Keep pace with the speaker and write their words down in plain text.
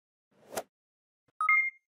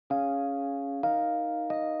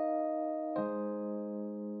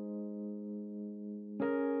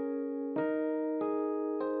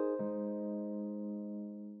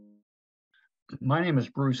My name is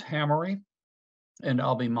Bruce Hammery, and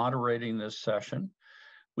I'll be moderating this session.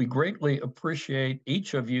 We greatly appreciate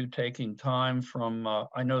each of you taking time from,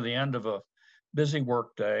 I know, the end of a busy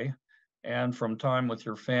workday and from time with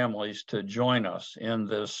your families to join us in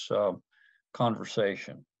this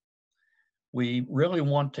conversation. We really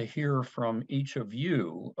want to hear from each of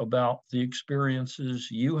you about the experiences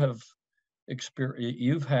you've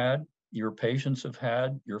had, your patients have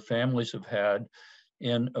had, your families have had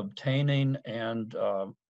in obtaining and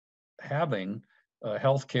having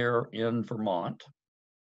healthcare in Vermont.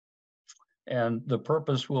 And the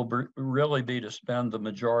purpose will really be to spend the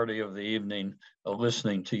majority of the evening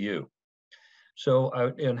listening to you. So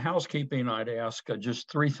in housekeeping, I'd ask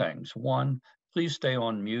just three things. One, please stay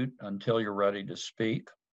on mute until you're ready to speak.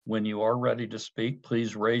 When you are ready to speak,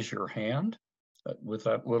 please raise your hand with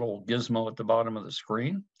that little gizmo at the bottom of the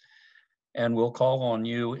screen, and we'll call on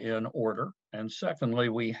you in order. And secondly,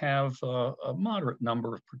 we have a moderate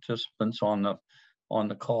number of participants on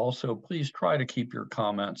the call, so please try to keep your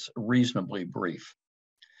comments reasonably brief.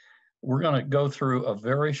 We're going to go through a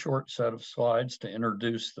very short set of slides to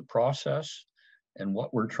introduce the process and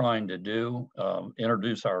what we're trying to do,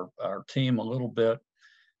 introduce our team a little bit,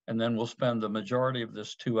 and then we'll spend the majority of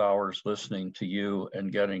this 2 hours listening to you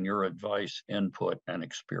and getting your advice, input, and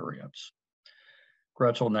experience.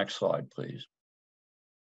 Gretchen, next slide, please.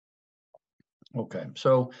 Okay,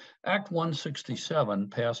 so Act 167,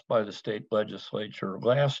 passed by the state legislature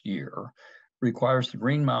last year, requires the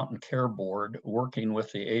Green Mountain Care Board, working with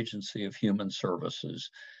the Agency of Human Services,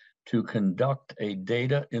 to conduct a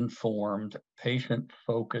data-informed,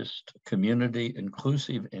 patient-focused,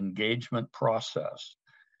 community-inclusive engagement process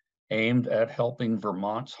aimed at helping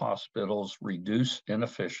Vermont's hospitals reduce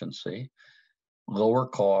inefficiency, lower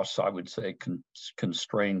costs, I would say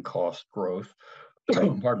constrain cost growth,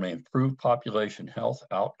 pardon me, improve population health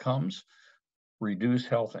outcomes, reduce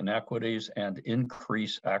health inequities, and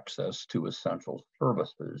increase access to essential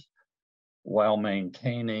services while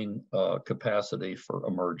maintaining capacity for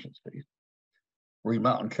emergencies. Green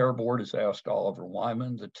Mountain Care Board has asked Oliver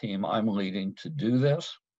Wyman, the team I'm leading, to do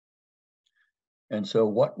this. And so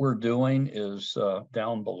what we're doing is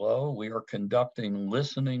down below, we are conducting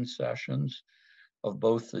listening sessions of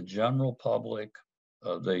both the general public,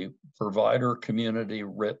 the provider community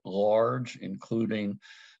writ large, including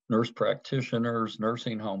nurse practitioners,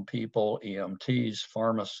 nursing home people, EMTs,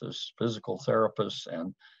 pharmacists, physical therapists,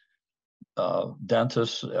 and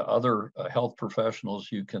dentists, other health professionals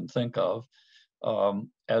you can think of,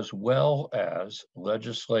 as well as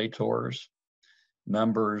legislators,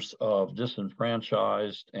 members of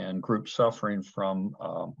disenfranchised and groups suffering from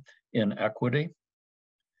inequity,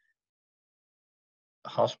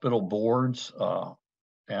 hospital boards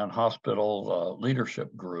and hospital leadership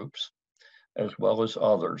groups, as well as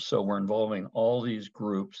others. So we're involving all these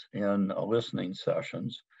groups in listening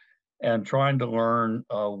sessions and trying to learn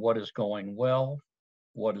what is going well,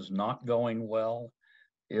 what is not going well,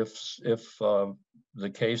 if the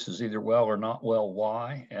case is either well or not well,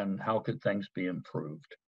 why, and how could things be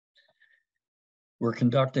improved. We're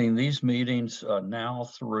conducting these meetings now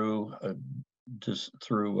through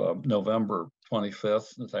November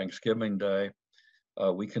 25th, Thanksgiving Day.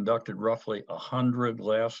 We conducted roughly 100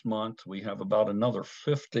 last month. We have about another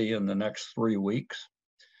 50 in the next 3 weeks,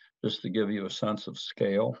 just to give you a sense of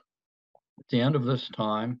scale. At the end of this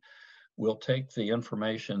time, we'll take the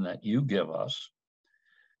information that you give us,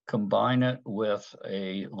 combine it with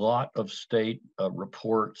a lot of state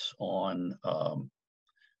reports on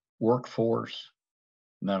workforce,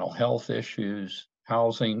 mental health issues,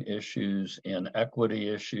 housing issues, inequity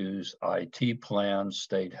issues, IT plans,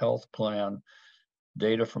 state health plan,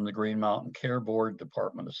 data from the Green Mountain Care Board,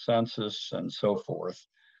 Department of Census, and so forth,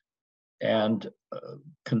 and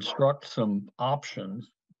construct some options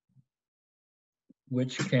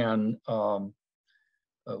which can,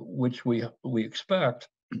 which we expect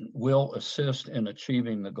will assist in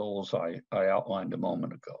achieving the goals I outlined a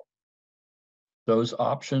moment ago. Those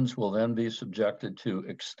options will then be subjected to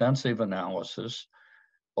extensive analysis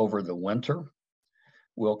over the winter.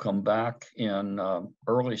 We'll come back in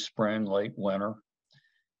early spring, late winter,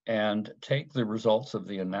 and take the results of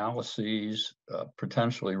the analyses,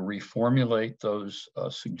 potentially reformulate those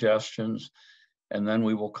suggestions, and then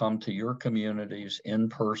we will come to your communities in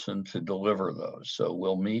person to deliver those. So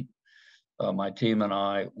we'll meet, my team and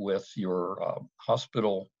I, with your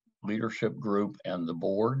hospital leadership group and the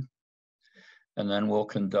board. And then we'll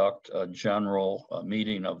conduct a general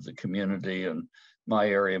meeting of the community in my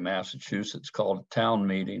area, Massachusetts, called a town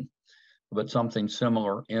meeting, but something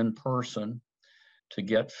similar in person to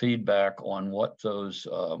get feedback on what those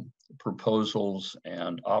proposals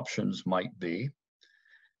and options might be.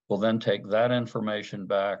 We'll then take that information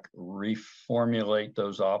back, reformulate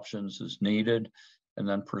those options as needed, and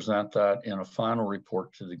then present that in a final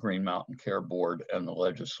report to the Green Mountain Care Board and the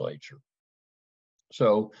legislature.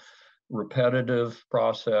 So repetitive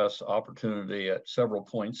process, opportunity at several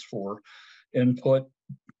points for input.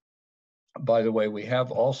 By the way, we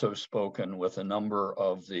have also spoken with a number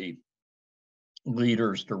of the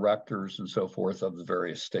leaders, directors, and so forth of the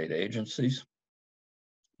various state agencies.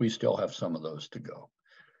 We still have some of those to go.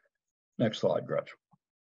 Next slide, Gretchen.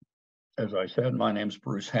 As I said, my name's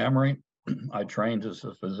Bruce Hamry. I trained as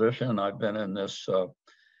a physician. I've been in this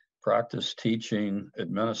practice teaching,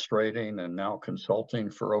 administrating, and now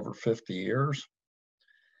consulting for over 50 years.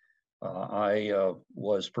 I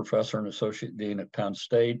was professor and associate dean at Penn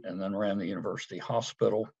State, and then ran the university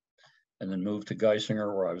hospital, and then moved to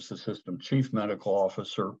Geisinger, where I was assistant chief medical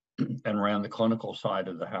officer and ran the clinical side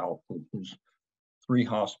of the house, which was 3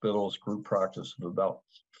 hospitals, group practice of about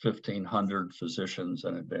 1,500 physicians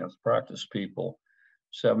and advanced practice people,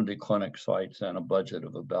 70 clinic sites, and a budget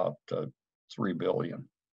of about $3 billion.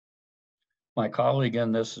 My colleague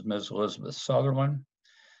in this is Ms. Elizabeth Sutherland.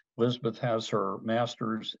 Elizabeth has her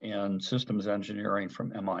master's in systems engineering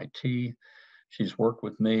from MIT. She's worked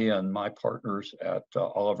with me and my partners at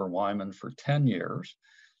Oliver Wyman for 10 years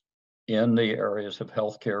in the areas of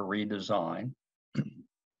healthcare redesign.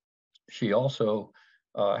 She also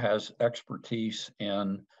has expertise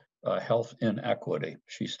in health inequity.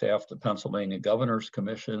 She staffed the Pennsylvania Governor's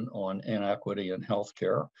Commission on Inequity in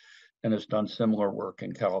Healthcare and has done similar work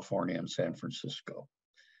in California and San Francisco.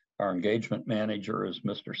 Our engagement manager is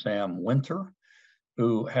Mr. Sam Winter,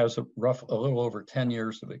 who has a little over 10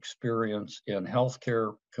 years of experience in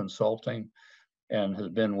healthcare consulting and has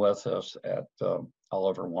been with us at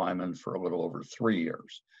Oliver Wyman for a little over 3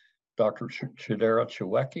 years. Dr. Chidera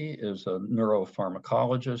Chiweki is a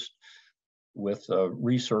neuropharmacologist with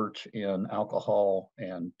research in alcohol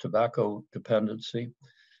and tobacco dependency,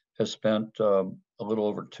 has spent a little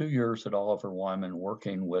over 2 years at Oliver Wyman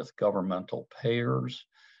working with governmental payers,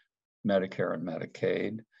 Medicare and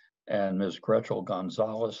Medicaid, and Ms. Gretchen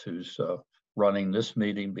Gonzalez, who's running this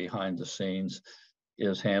meeting behind the scenes,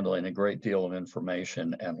 is handling a great deal of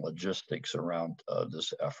information and logistics around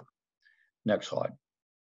this effort. Next slide.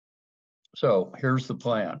 So here's the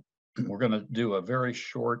plan. We're going to do a very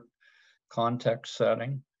short context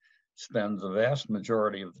setting, spend the vast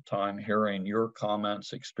majority of the time hearing your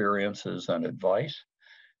comments, experiences, and advice,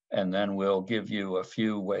 and then we'll give you a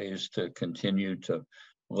few ways to continue to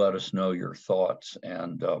let us know your thoughts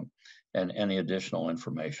and any additional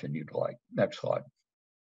information you'd like. Next slide.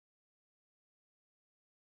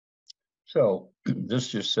 So this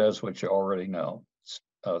just says what you already know.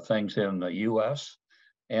 Things in the US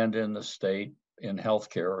and in the state in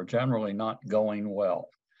healthcare are generally not going well.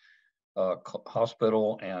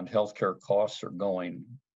 Hospital and healthcare costs are going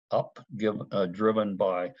up, driven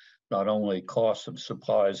by not only costs of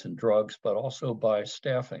supplies and drugs, but also by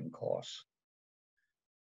staffing costs.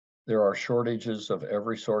 There are shortages of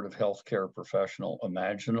every sort of healthcare professional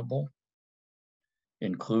imaginable,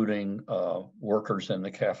 including workers in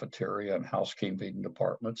the cafeteria and housekeeping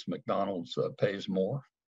departments. McDonald's pays more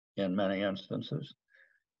in many instances.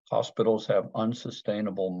 Hospitals have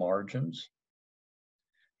unsustainable margins,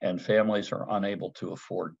 and families are unable to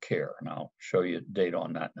afford care. And I'll show you data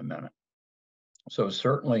on that in a minute. So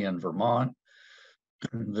certainly in Vermont,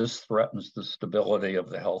 this threatens the stability of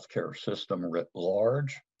the healthcare system writ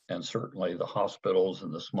large, and certainly the hospitals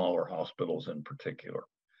and the smaller hospitals in particular.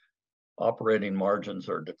 Operating margins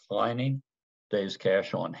are declining, days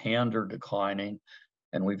cash on hand are declining,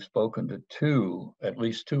 and we've spoken to at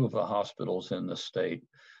least two of the hospitals in the state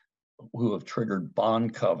who have triggered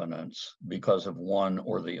bond covenants because of one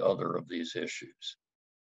or the other of these issues.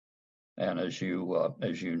 And as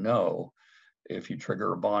you know, if you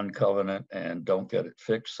trigger a bond covenant and don't get it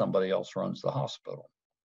fixed, somebody else runs the hospital.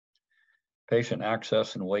 Patient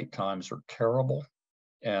access and wait times are terrible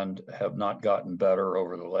and have not gotten better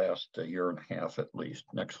over the last year and a half at least.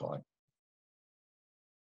 Next slide.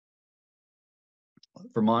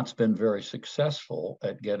 Vermont's been very successful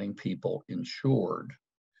at getting people insured.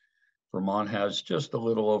 Vermont has just a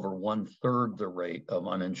little over 1/3 the rate of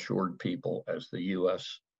uninsured people as the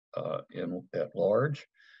US at large,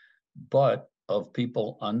 but of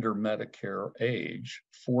people under Medicare age,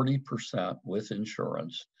 40% with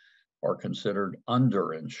insurance are considered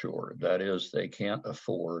underinsured. That is, they can't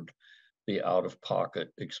afford the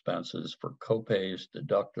out-of-pocket expenses for copays,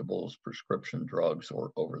 deductibles, prescription drugs,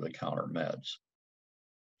 or over-the-counter meds.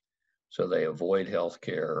 So they avoid health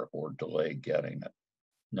care or delay getting it.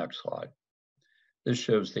 Next slide. This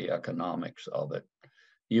shows the economics of it.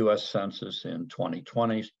 U.S. Census in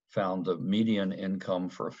 2020 found the median income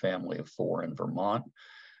for a family of 4 in Vermont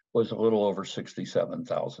was a little over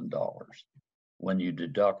 $67,000. When you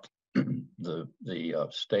deduct the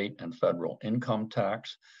state and federal income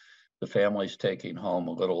tax, the family's taking home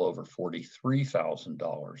a little over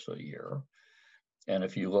 $43,000 a year. And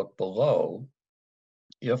if you look below,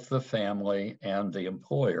 if the family and the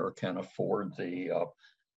employer can afford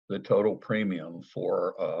the total premium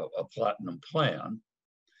for a platinum plan,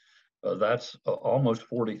 that's almost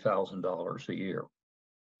 $40,000 a year.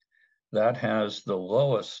 That has the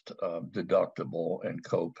lowest deductible and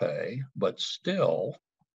copay, but still,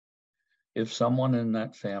 if someone in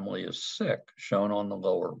that family is sick, shown on the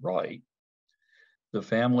lower right, the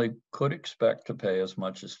family could expect to pay as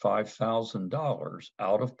much as $5,000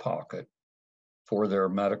 out of pocket for their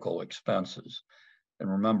medical expenses. And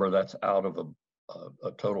remember, that's out of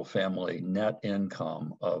a total family net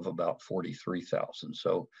income of about $43,000.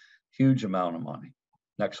 So huge amount of money.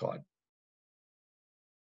 Next slide.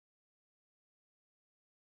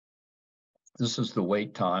 This is the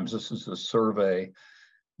wait times. This is a survey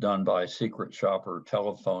done by Secret Shopper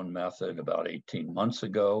telephone method about 18 months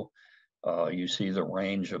ago. You see the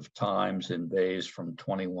range of times in days from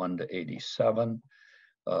 21 to 87.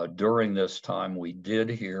 During this time, we did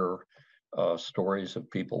hear stories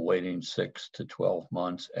of people waiting 6 to 12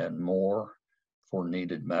 months and more for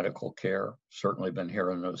needed medical care. Certainly been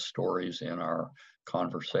hearing those stories in our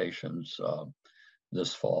conversations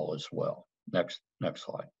this fall as well. Next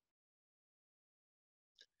slide.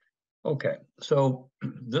 Okay, so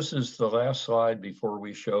this is the last slide before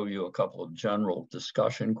we show you a couple of general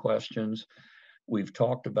discussion questions. We've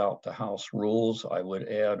talked about the House rules. I would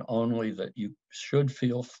add only that you should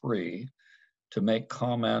feel free to make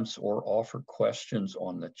comments or offer questions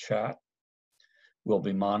on the chat. We'll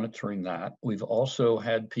be monitoring that. We've also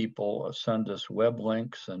had people send us web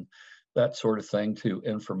links and that sort of thing to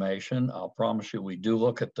information. I'll promise you we do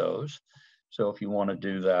look at those. So if you want to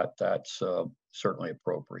do that, that's certainly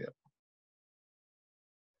appropriate.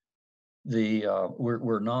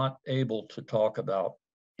 We're not able to talk about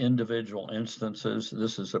individual instances.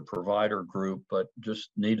 This is a provider group, but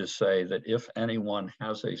just need to say that if anyone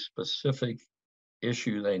has a specific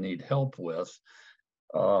issue they need help with,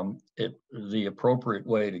 the appropriate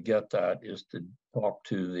way to get that is to talk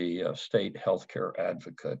to the state healthcare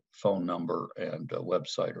advocate. Phone number and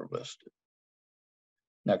website are listed.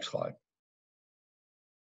 Next slide.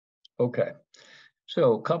 Okay.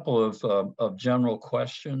 So a couple of general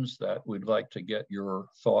questions that we'd like to get your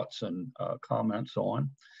thoughts and comments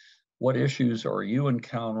on. What issues are you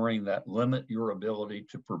encountering that limit your ability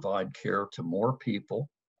to provide care to more people?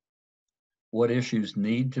 What issues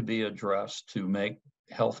need to be addressed to make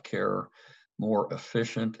healthcare more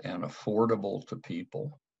efficient and affordable to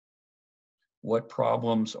people? What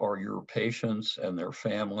problems are your patients and their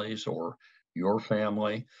families or your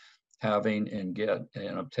family having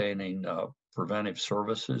in obtaining preventive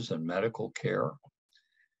services and medical care?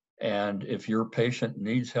 And if your patient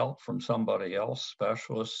needs help from somebody else,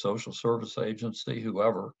 specialist, social service agency,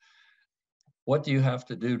 whoever, what do you have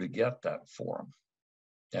to do to get that for them?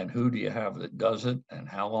 And who do you have that does it? And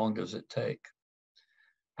how long does it take?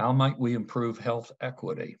 How might we improve health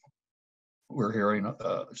equity? We're hearing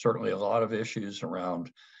certainly a lot of issues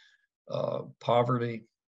around poverty,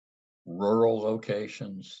 rural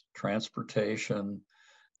locations, transportation,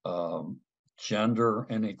 gender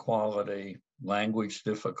inequality, language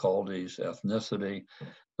difficulties, ethnicity,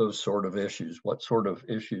 those sort of issues. What sort of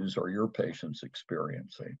issues are your patients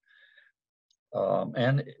experiencing?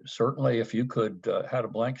 And certainly if you could had a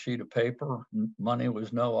blank sheet of paper, money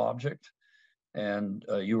was no object, and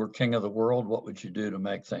you were king of the world, what would you do to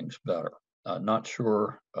make things better? Not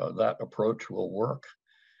sure that approach will work,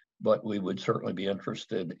 but we would certainly be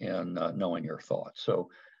interested in knowing your thoughts.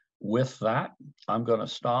 So with that, I'm going to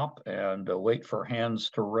stop and wait for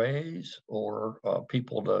hands to raise or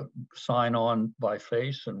people to sign on by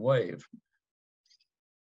face and wave.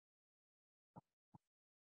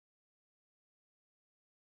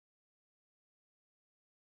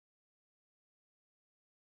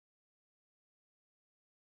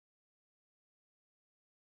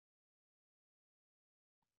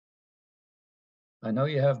 I know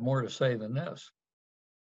you have more to say than this,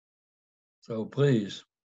 so please.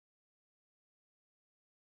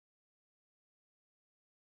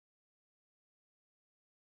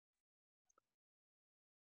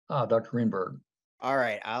 Dr. Greenberg. All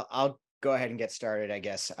right, I'll go ahead and get started, I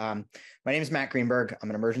guess. My name is Matt Greenberg. I'm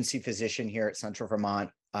an emergency physician here at Central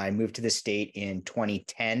Vermont. I moved to the state in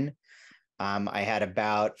 2010. I had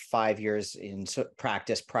about 5 years in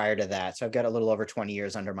practice prior to that. So I've got a little over 20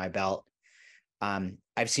 years under my belt.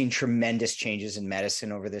 I've seen tremendous changes in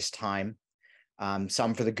medicine over this time,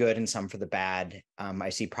 some for the good and some for the bad. I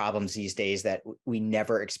see problems these days that we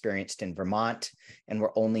never experienced in Vermont and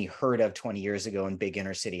were only heard of 20 years ago in big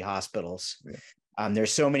inner city hospitals. Yeah.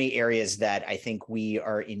 There's so many areas that I think we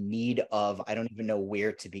are in need of. I don't even know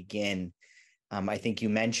where to begin. I think you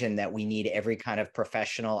mentioned that we need every kind of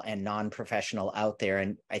professional and non-professional out there.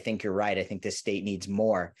 And I think you're right. I think this state needs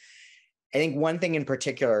more. I think one thing in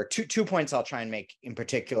particular, two points I'll try and make in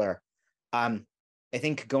particular. I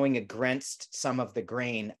think going against some of the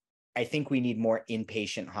grain, I think we need more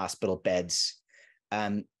inpatient hospital beds.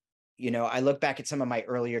 I look back at some of my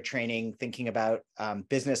earlier training, thinking about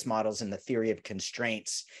business models and the theory of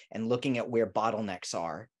constraints and looking at where bottlenecks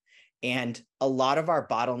are. And a lot of our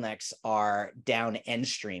bottlenecks are down end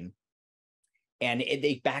stream, and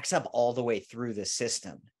it backs up all the way through the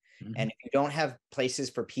system. Mm-hmm. And if you don't have places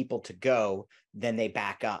for people to go, then they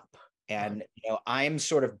back up. And I'm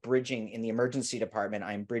sort of bridging in the emergency department.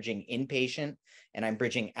 I'm bridging inpatient and I'm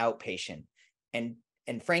bridging outpatient. And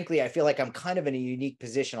frankly, I feel like I'm kind of in a unique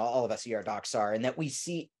position. All of us ER docs are, in that we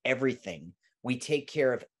see everything. We take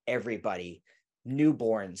care of everybody: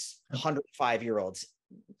 newborns, 105-year-olds,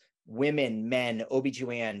 women, men,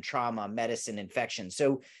 OBGYN, trauma, medicine, infection.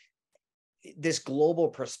 So this global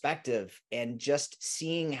perspective and just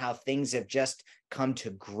seeing how things have just come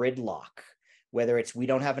to gridlock, whether it's we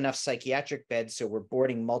don't have enough psychiatric beds, so we're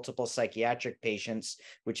boarding multiple psychiatric patients,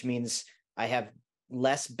 which means I have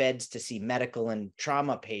less beds to see medical and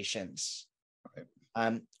trauma patients.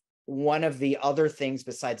 Right. One of the other things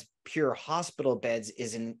besides pure hospital beds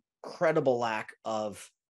is an incredible lack of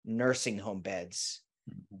nursing home beds.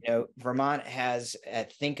 Vermont has, I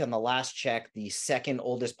think on the last check, the second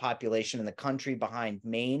oldest population in the country behind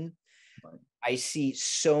Maine. Right. I see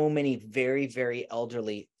so many very, very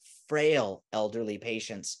elderly, frail elderly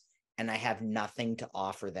patients, and I have nothing to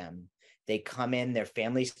offer them. They come in, their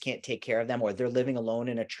families can't take care of them, or they're living alone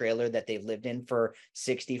in a trailer that they've lived in for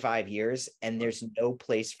 65 years, and there's no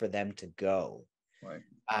place for them to go. Right.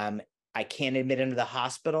 I can't admit them to the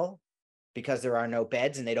hospital because there are no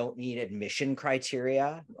beds and they don't meet admission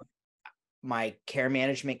criteria. My care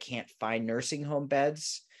management can't find nursing home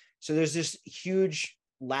beds. So there's this huge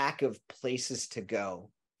lack of places to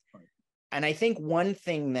go. And I think one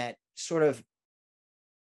thing that sort of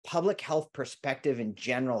public health perspective in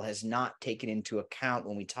general has not taken into account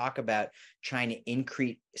when we talk about trying to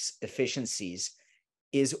increase efficiencies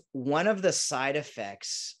is one of the side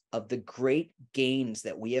effects of the great gains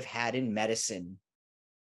that we have had in medicine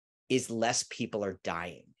is less people are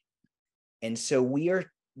dying. And so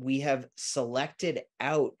we have selected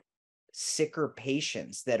out sicker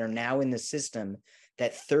patients that are now in the system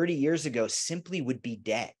that 30 years ago simply would be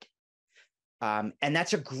dead. And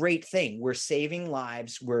that's a great thing. We're saving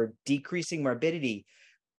lives, we're decreasing morbidity,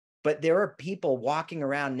 but there are people walking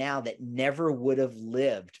around now that never would have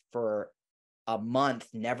lived for a month,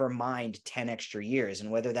 never mind 10 extra years.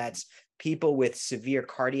 And whether that's people with severe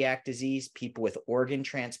cardiac disease, people with organ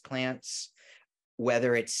transplants,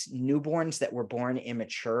 whether it's newborns that were born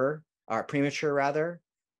immature or premature rather,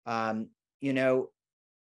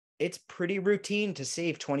 it's pretty routine to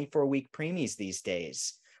save 24-week preemies these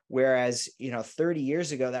days. Whereas, 30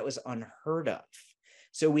 years ago, that was unheard of.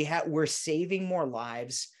 So we're saving more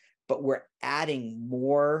lives, but we're adding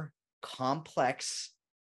more complex,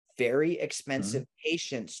 very expensive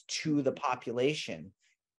patients to the population.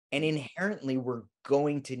 And inherently, we're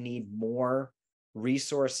going to need more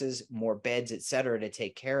resources, more beds, et cetera, to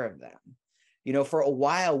take care of them. For a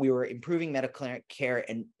while, we were improving medical care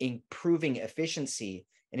and improving efficiency.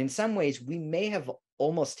 And in some ways, we may have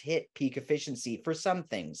almost hit peak efficiency for some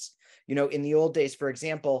things. In the old days, for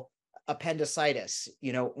example, appendicitis.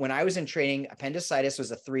 When I was in training, appendicitis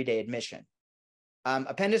was a 3-day admission.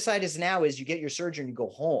 Appendicitis now is you get your surgery and you go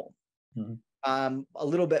home. Mm-hmm. A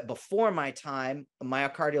little bit before my time, a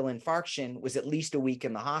myocardial infarction was at least a week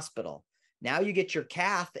in the hospital. Now you get your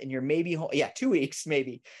cath and you're maybe home. Yeah, 2 weeks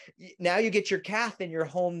maybe. Now you get your cath and you're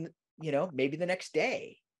home, maybe the next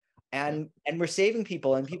day. And we're saving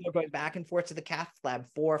people, and people are going back and forth to the cath lab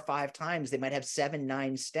 4 or 5 times. They might have 7,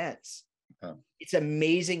 9 stents. Oh. It's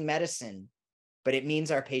amazing medicine, but it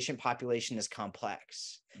means our patient population is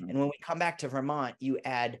complex. Mm-hmm. And when we come back to Vermont, you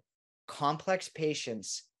add complex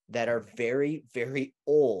patients that are very, very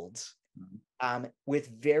old, with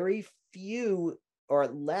very few or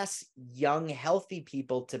less young, healthy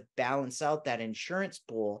people to balance out that insurance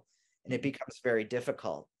pool, and it becomes very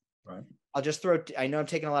difficult. Right. I'll just I know I'm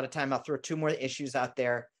taking a lot of time. I'll throw 2 more issues out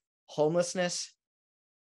there. Homelessness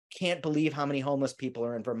can't believe how many homeless people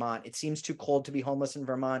are in Vermont. It seems too cold to be homeless in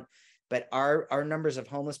Vermont, but our numbers of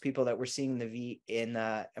homeless people that we're seeing in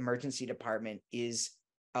the emergency department is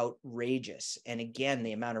outrageous. And again,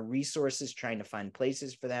 the amount of resources trying to find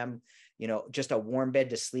places for them, just a warm bed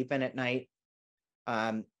to sleep in at night.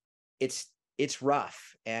 It's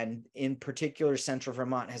rough. And in particular, Central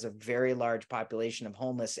Vermont has a very large population of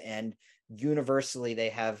homeless, and universally they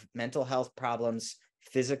have mental health problems,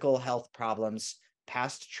 physical health problems,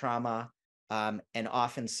 past trauma, and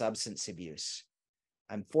often substance abuse.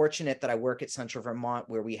 I'm fortunate that I work at Central Vermont,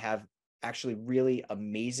 where we have actually really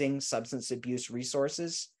amazing substance abuse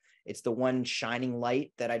resources. It's the one shining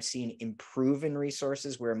light that I've seen improve in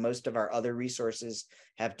resources, where most of our other resources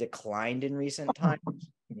have declined in recent times.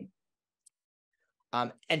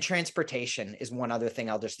 And transportation is one other thing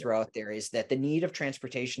I'll just throw out there, is that the need of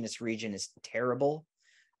transportation in this region is terrible.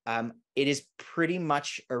 It is pretty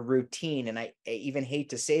much a routine, and I even hate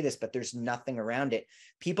to say this, but there's nothing around it.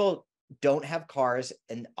 People don't have cars,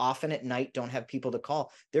 and often at night don't have people to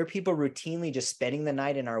call. There are people routinely just spending the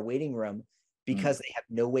night in our waiting room because they have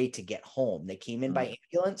no way to get home. They came in by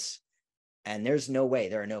ambulance, and there's no way.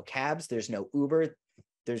 There are no cabs, there's no Uber,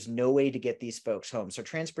 there's no way to get these folks home. So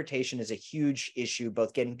transportation is a huge issue,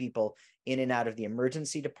 both getting people in and out of the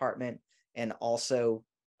emergency department and also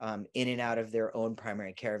in and out of their own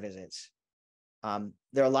primary care visits.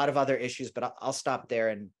 There are a lot of other issues, but I'll stop there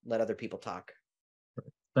and let other people talk.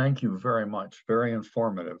 Thank you very much. Very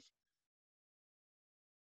informative.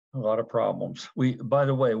 A lot of problems. By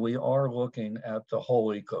the way, we are looking at the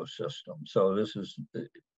whole ecosystem. So this is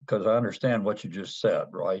because I understand what you just said,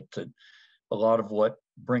 right? That a lot of what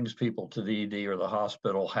brings people to the ED or the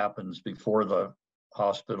hospital happens before the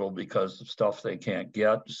hospital because of stuff they can't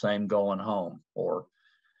get, same going home or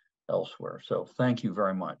elsewhere. So thank you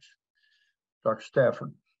very much. Dr.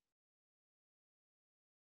 Stafford.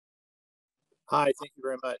 Hi, thank you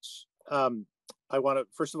very much. I want to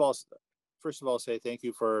first of all say thank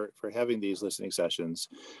you for having these listening sessions,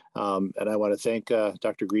 and I want to thank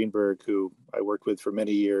Dr. Greenberg, who I worked with for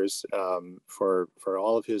many years, for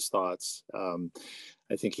all of his thoughts.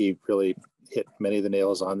 I think he really hit many of the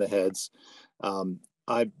nails on the heads.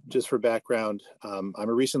 I just for background, I'm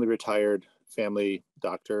a recently retired family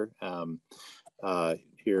doctor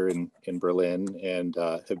here in Berlin, and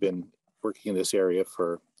have been working in this area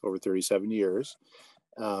for over 37 years.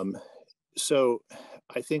 So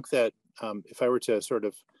I think that if I were to sort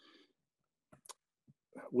of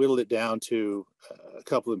whittle it down to a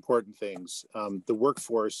couple important things, the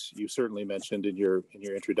workforce you certainly mentioned in your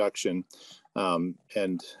introduction,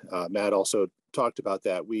 and Matt also talked about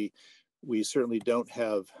that. We certainly don't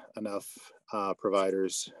have enough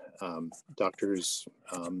providers, doctors,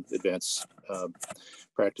 advanced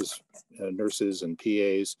practice nurses and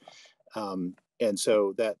PAs. And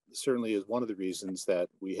so that certainly is one of the reasons that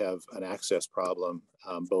we have an access problem,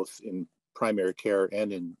 both in primary care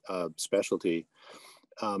and in specialty.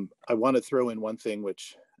 I want to throw in one thing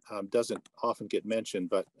which doesn't often get mentioned,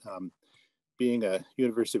 but being a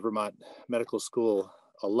University of Vermont Medical School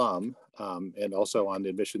alum, and also on the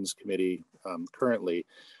admissions committee currently,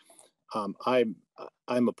 I'm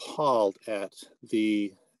appalled at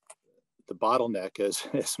the bottleneck,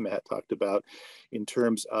 as Matt talked about, in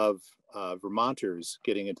terms of Vermonters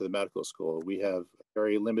getting into the medical school. We have a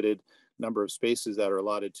very limited number of spaces that are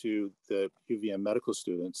allotted to the UVM medical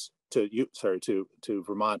students, to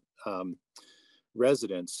Vermont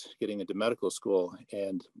residents getting into medical school.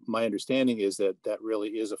 And my understanding is that that really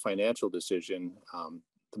is a financial decision.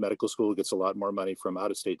 The medical school gets a lot more money from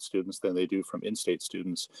out-of-state students than they do from in-state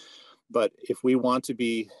students. But if we want to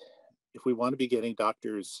be getting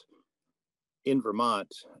doctors in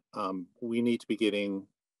Vermont, we need to be getting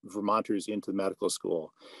Vermonters into the medical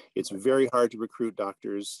school. It's very hard to recruit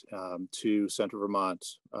doctors to Central Vermont,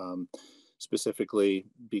 specifically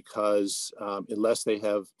because unless they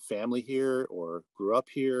have family here or grew up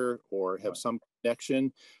here or have some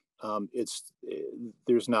connection,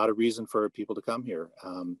 there's not a reason for people to come here.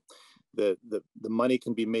 The money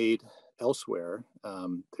can be made elsewhere.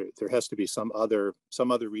 There has to be some other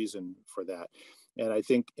reason for that. And I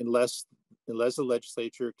think unless the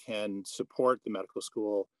legislature can support the medical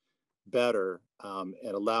school better and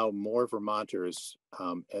allow more Vermonters,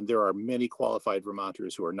 and there are many qualified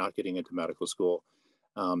Vermonters who are not getting into medical school,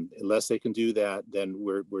 unless they can do that, then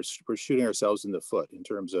we're shooting ourselves in the foot in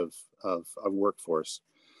terms of workforce.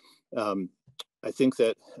 I think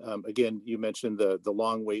that, again, you mentioned the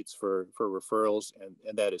long waits for referrals,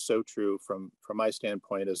 and that is so true from my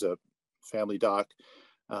standpoint as a family doc.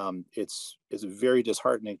 it's very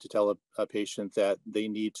disheartening to tell a patient that they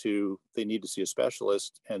need to see a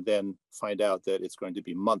specialist and then find out that it's going to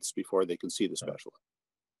be months before they can see the specialist.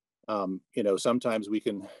 Sometimes we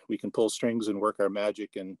can pull strings and work our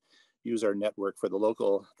magic and use our network for the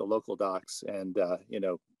local docs and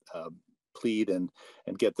plead and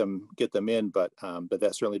get them in, but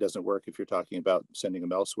that certainly doesn't work if you're talking about sending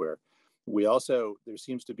them elsewhere. There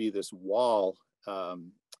seems to be this wall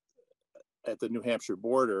at the New Hampshire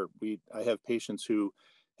border. I have patients who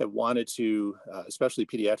have wanted to, especially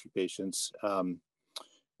pediatric patients,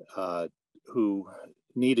 who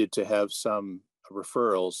needed to have some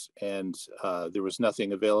referrals, and there was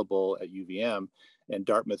nothing available at UVM, and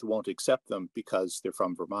Dartmouth won't accept them because they're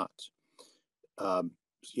from Vermont.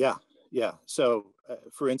 So,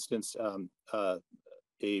 for instance, a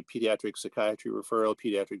pediatric psychiatry referral,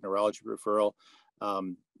 pediatric neurology referral,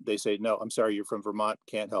 they say, no, I'm sorry, you're from Vermont,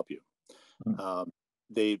 can't help you.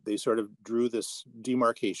 They sort of drew this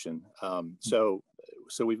demarcation. So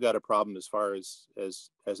we've got a problem as far as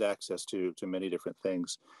access to many different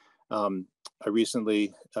things. I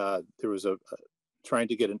recently, there was trying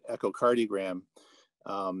to get an echocardiogram.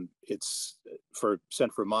 It's for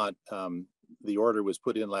Central Vermont. The order was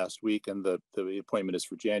put in last week, and the appointment is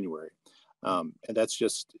for January. And that's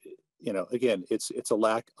just, again, it's a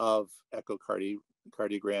lack of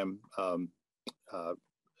echocardiogram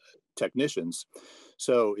technicians.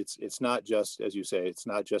 So it's not just, as you say, it's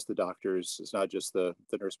not just the doctors, it's not just the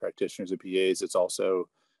nurse practitioners and PAs, it's also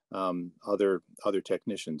other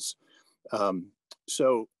technicians.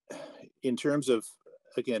 So in terms of,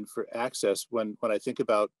 again, for access, when I think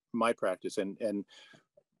about my practice, and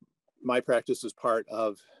my practice is part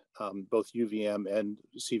of both UVM and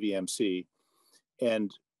CVMC,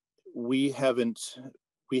 and we haven't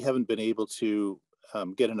been able to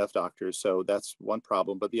get enough doctors. So that's one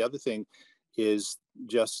problem. But the other thing is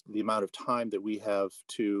just the amount of time that we have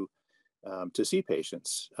to see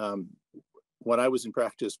patients. When I was in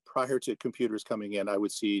practice prior to computers coming in, I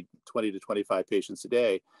would see 20 to 25 patients a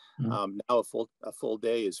day. Now a full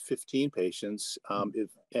day is 15 patients,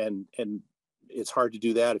 and it's hard to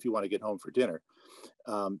do that if you want to get home for dinner.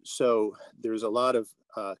 So there's a lot of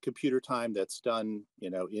computer time that's done,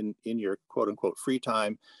 in your quote unquote free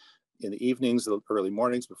time, in the evenings, the early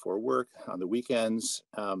mornings before work, on the weekends,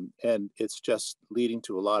 and it's just leading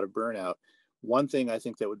to a lot of burnout. One thing I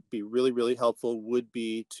think that would be really, really helpful would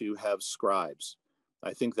be to have scribes.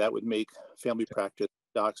 I think that would make family practice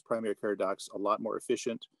docs, primary care docs, a lot more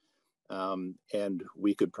efficient, and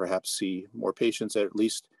we could perhaps see more patients, at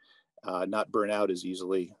least not burn out as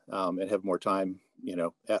easily, and have more time,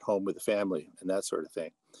 at home with the family and that sort of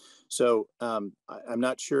thing. So I'm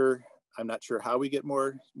not sure how we get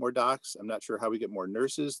more docs. I'm not sure how we get more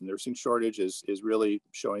nurses. The nursing shortage is really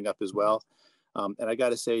showing up as well. And I got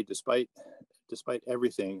to say, despite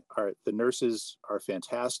everything, the nurses are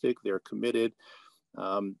fantastic. They're committed.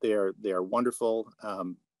 They are wonderful.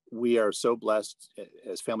 We are so blessed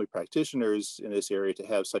as family practitioners in this area to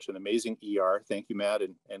have such an amazing ER. Thank you, Matt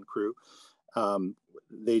and crew.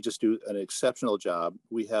 They just do an exceptional job.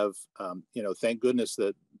 We have, thank goodness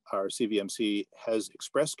that our CVMC has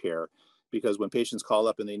express care, because when patients call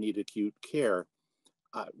up and they need acute care,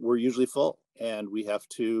 we're usually full, and we have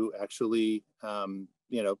to actually,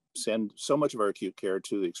 send so much of our acute care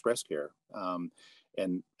to the express care.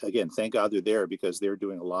 And again, thank God they're there, because they're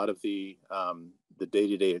doing a lot of the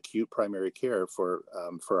day-to-day acute primary care for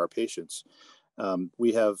our patients.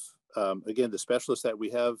 We have, again, the specialists that we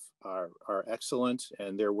have are excellent,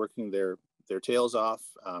 and they're working their tails off,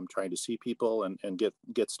 trying to see people and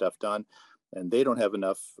get stuff done, and they don't have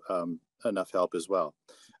enough help as well.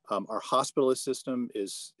 Our hospitalist system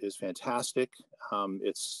is fantastic.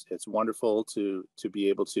 It's wonderful to be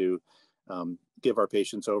able to give our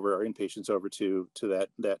inpatients over to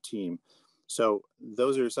that team. So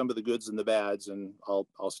those are some of the goods and the bads, and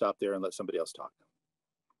I'll stop there and let somebody else talk.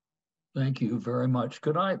 Thank you very much.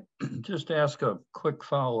 Could I just ask a quick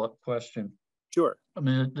follow-up question? Sure. I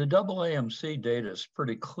mean, the AAMC data is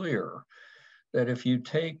pretty clear that if you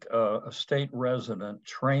take a state resident,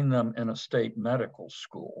 train them in a state medical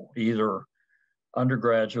school, either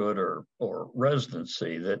undergraduate or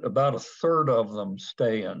residency, that about a third of them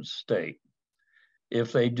stay in state.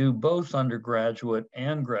 If they do both undergraduate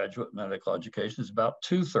and graduate medical education, it's about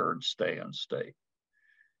 2/3 stay in state.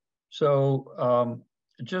 So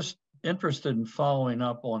just interested in following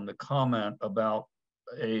up on the comment about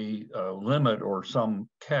a limit or some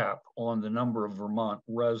cap on the number of Vermont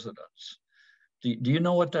residents. Do you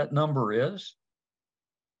know what that number is?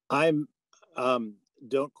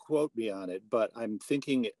 don't quote me on it, but I'm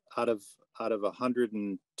thinking out of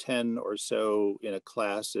 110 or so in a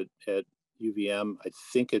class at UVM, I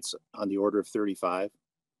think it's on the order of 35.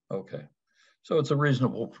 Okay. So it's a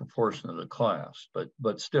reasonable proportion of the class,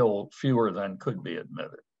 but still fewer than could be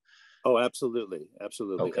admitted. Oh, absolutely,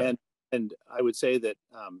 absolutely. Okay. And I would say that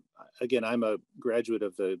again, I'm a graduate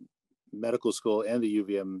of the medical school and the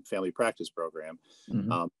UVM family practice program.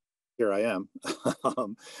 Mm-hmm. Here I am,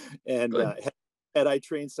 and had I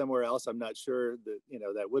trained somewhere else, I'm not sure that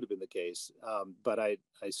that would have been the case. But I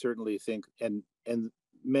certainly think, and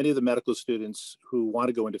many of the medical students who want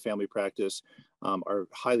to go into family practice are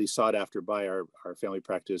highly sought after by our family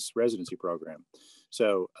practice residency program.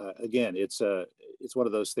 So again, it's one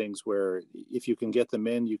of those things where if you can get them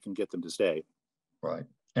in, you can get them to stay. Right.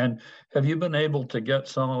 And have you been able to get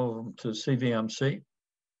some of them to CVMC?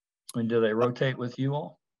 And do they rotate with you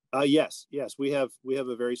all? Yes, we have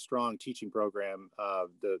a very strong teaching program.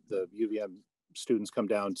 The UVM students come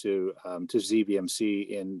down to CVMC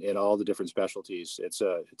in all the different specialties. It's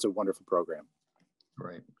a wonderful program.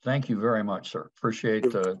 Great. Thank you very much, sir. Appreciate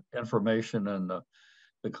the information and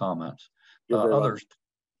the comments. Others, welcome.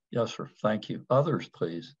 Yes, sir. Thank you. Others,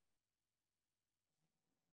 please.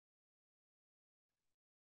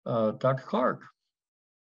 Dr. Clark.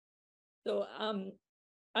 So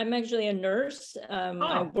I'm actually a nurse.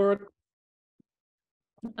 I work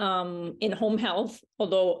in home health,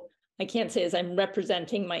 although I can't say as I'm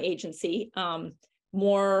representing my agency.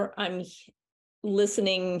 More I'm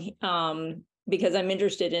listening because I'm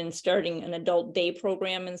interested in starting an adult day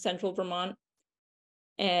program in Central Vermont.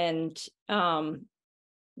 And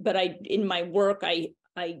but in my work, I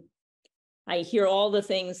hear all the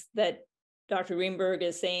things that Dr. Greenberg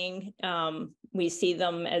is saying. We see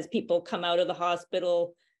them as people come out of the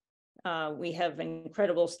hospital. We have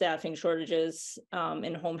incredible staffing shortages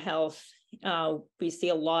in home health. We see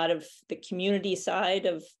a lot of the community side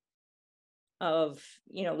of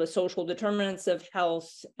the social determinants of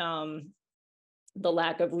health, the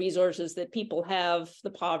lack of resources that people have,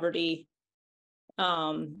 the poverty.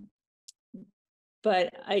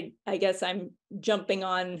 But I guess I'm jumping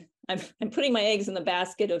on. I'm putting my eggs in the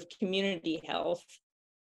basket of community health,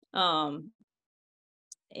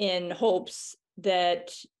 in hopes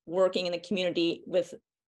that working in the community with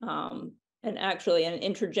an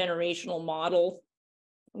intergenerational model,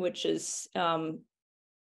 which is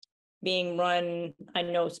being run, I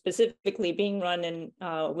know specifically being run in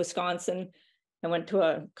Wisconsin. I went to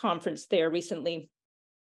a conference there recently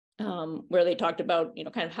where they talked about,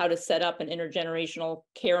 kind of how to set up an intergenerational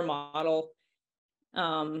care model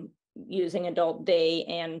using adult day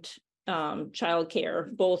and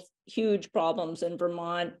childcare, both huge problems in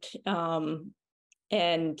Vermont,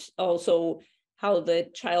 and also how the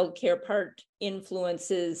childcare part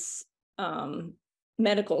influences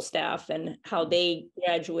medical staff and how they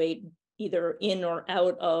graduate either in or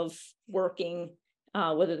out of working,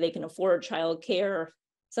 whether they can afford childcare.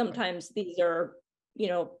 Sometimes these are,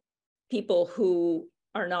 people who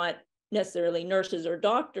are not necessarily nurses or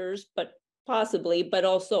doctors, but possibly, but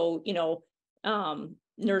also,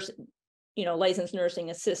 licensed nursing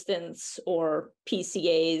assistants or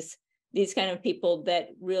PCAs, these kind of people that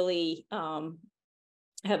really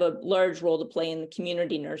have a large role to play in the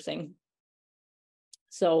community nursing.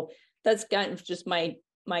 So that's kind of just my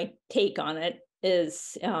take on it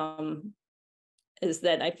is that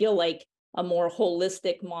I feel like a more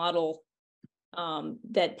holistic model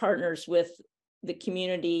that partners with the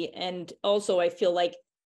community. And also I feel like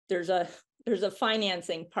there's a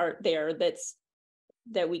financing part there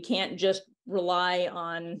that we can't just rely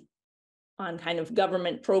on kind of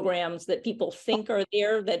government programs that people think are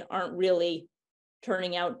there that aren't really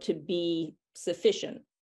turning out to be sufficient.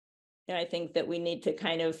 And I think that we need to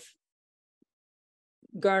kind of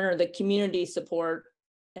garner the community support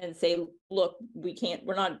and say, look,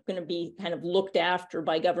 we're not going to be kind of looked after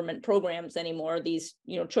by government programs anymore. These,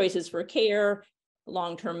 choices for care,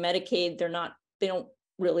 long-term Medicaid, they don't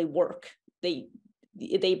really work. The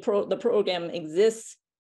program exists,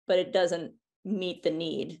 but it doesn't meet the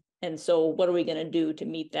need. And so what are we going to do to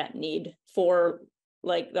meet that need for,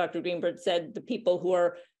 like Dr. Greenberg said, the people who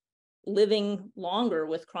are living longer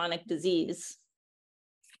with chronic disease?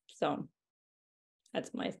 So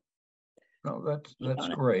that's my. No, that's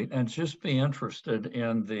great. And just be interested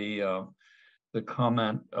in the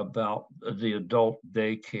comment about the adult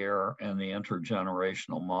daycare and the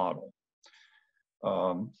intergenerational model.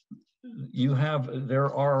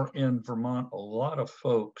 There are in Vermont a lot of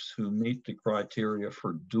folks who meet the criteria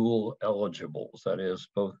for dual eligibles, that is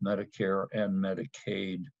both Medicare and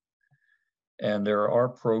Medicaid. And there are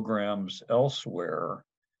programs elsewhere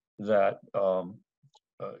that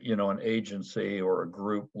an agency or a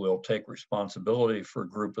group will take responsibility for a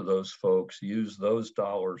group of those folks, use those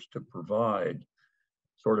dollars to provide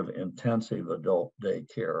sort of intensive adult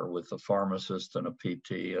daycare with a pharmacist and a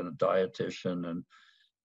PT and a dietitian and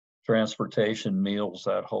transportation, meals,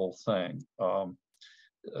 that whole thing.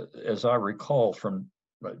 As I recall from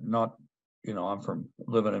I'm from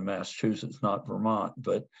living in Massachusetts, not Vermont,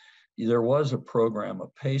 but there was a program, a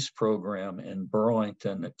PACE program in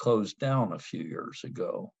Burlington that closed down a few years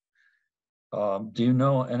ago. Do you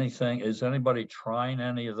know anything? Is anybody trying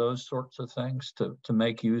any of those sorts of things to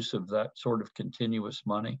make use of that sort of continuous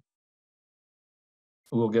money?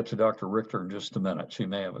 We'll get to Dr. Richter in just a minute. She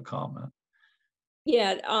may have a comment.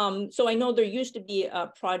 Yeah, so I know there used to be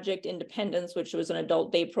a Project Independence, which was an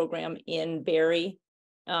adult day program in Barrie.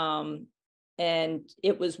 And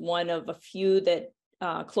it was one of a few that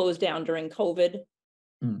closed down during COVID.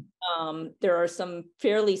 There are some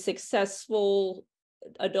fairly successful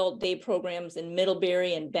adult day programs in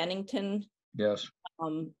Middlebury and Bennington. Yes.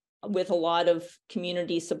 With a lot of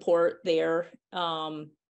community support there.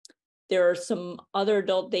 There are some other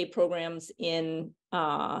adult day programs in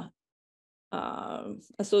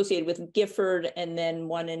associated with Gifford, and then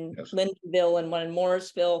one in Lindenville and one in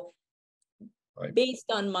Morrisville. Right. Based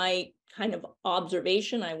on my kind of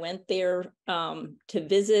observation, I went there to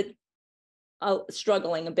visit,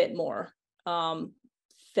 struggling a bit more,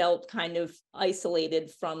 felt kind of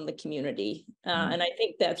isolated from the community. And I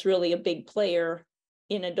think that's really a big player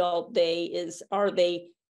in adult day is, are they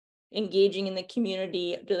engaging in the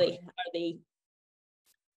community? Are they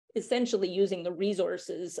essentially using the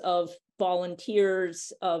resources of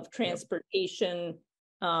volunteers, of transportation?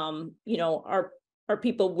 Are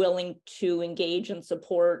people willing to engage and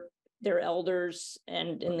support their elders?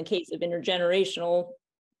 And in the case of intergenerational,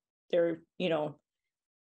 they're,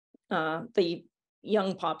 the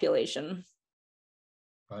young population.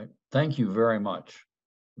 Right. Thank you very much.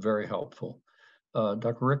 Very helpful.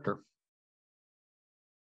 Dr. Richter.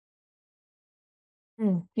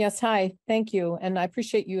 Yes, hi, thank you. And I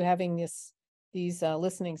appreciate you having these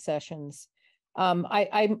listening sessions.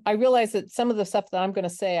 I realize that some of the stuff that I'm going to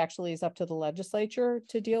say actually is up to the legislature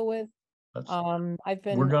to deal with. We're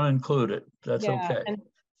going to include it. That's okay. And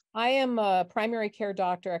I am a primary care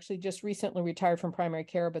doctor, actually just recently retired from primary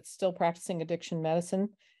care, but still practicing addiction medicine.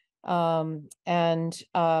 So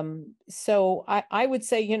I would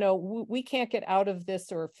say, we can't get out of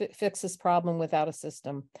this or fix this problem without a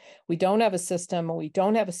system. We don't have a system, and we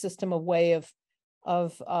don't have a system, a way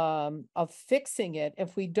of fixing it.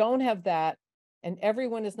 If we don't have that, and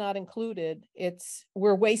everyone is not included,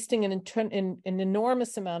 we're wasting an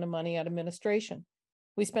enormous amount of money on administration.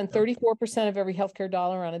 We spend 34% of every healthcare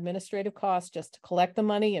dollar on administrative costs just to collect the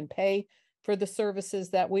money and pay for the services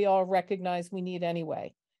that we all recognize we need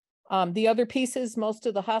anyway. The other pieces, most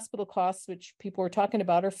of the hospital costs, which people are talking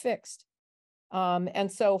about, are fixed.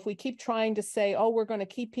 And so if we keep trying to say, oh, we're going to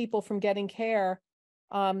keep people from getting care,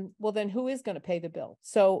 well, then who is going to pay the bill?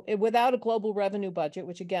 So without a global revenue budget,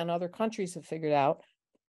 which again, other countries have figured out,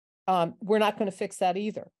 we're not going to fix that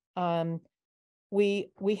either.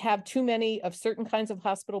 We have too many of certain kinds of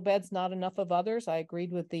hospital beds, not enough of others. I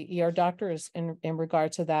agreed with the ER doctors in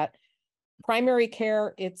regard to that. Primary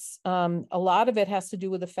care, it's a lot of it has to do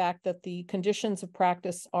with the fact that the conditions of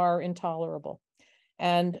practice are intolerable.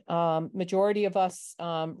 And majority of us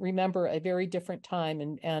remember a very different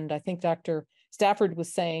time. And I think Dr. Stafford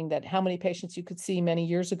was saying that how many patients you could see many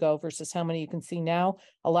years ago versus how many you can see now.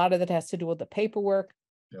 A lot of it has to do with the paperwork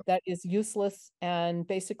that is useless and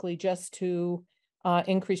basically just to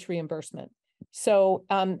increase reimbursement. So,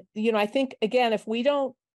 I think, again, if we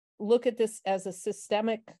don't look at this as a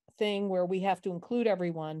systemic thing where we have to include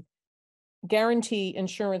everyone, guarantee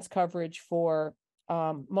insurance coverage for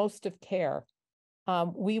most of care,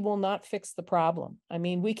 we will not fix the problem. I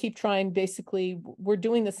mean, we keep trying, basically, we're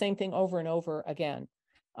doing the same thing over and over again.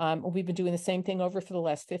 We've been doing the same thing over for the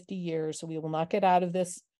last 50 years. So we will not get out of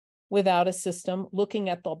this without a system, looking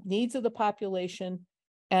at the needs of the population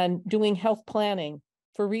and doing health planning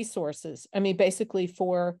for resources. I mean, basically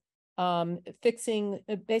for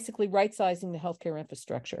basically right-sizing the healthcare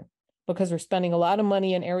infrastructure, because we're spending a lot of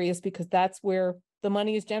money in areas because that's where the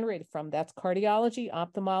money is generated from. That's cardiology,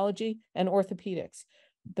 ophthalmology, and orthopedics.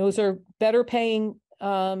 Those are better paying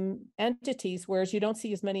entities, whereas you don't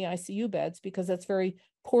see as many ICU beds because that's very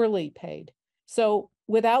poorly paid. So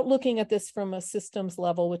without looking at this from a systems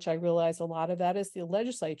level, which I realize a lot of that is the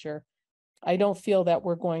legislature, I don't feel that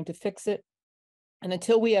we're going to fix it. And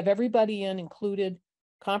until we have everybody included,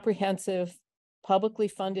 comprehensive, publicly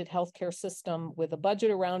funded healthcare system with a budget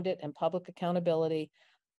around it and public accountability,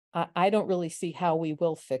 I don't really see how we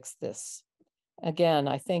will fix this. Again,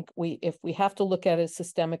 I think if we have to look at a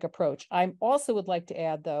systemic approach. I also would like to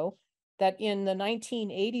add, though, that in the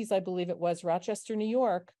 1980s, I believe it was, Rochester, New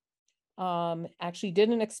York, actually did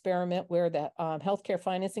an experiment where the Healthcare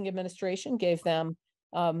Financing Administration gave them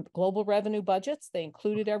global revenue budgets. They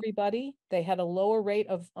included everybody. They had a lower rate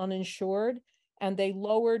of uninsured, and they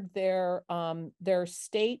lowered their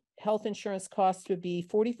state health insurance costs to be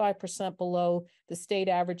 45% below the state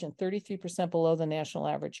average and 33% below the national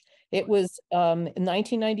average. It was in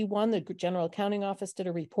 1991, the General Accounting Office did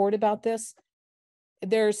a report about this.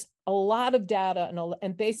 There's a lot of data,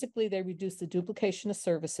 and basically they reduced the duplication of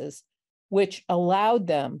services, which allowed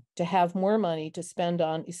them to have more money to spend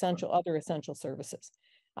on other essential services.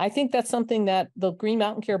 I think that's something that the Green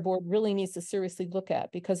Mountain Care Board really needs to seriously look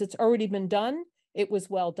at, because it's already been done. It was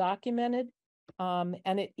well documented. And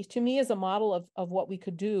it, to me, is a model of what we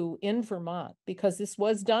could do in Vermont, because this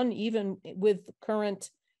was done even with current,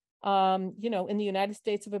 in the United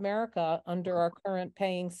States of America under our current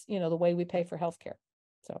payings, the way we pay for healthcare.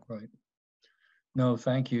 So. Right. No,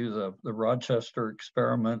 thank you. The Rochester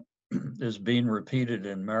experiment is being repeated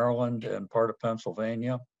in Maryland and part of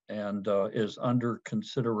Pennsylvania, and is under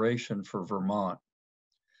consideration for Vermont.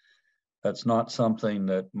 That's not something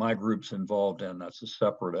that my group's involved in. That's a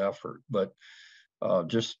separate effort. But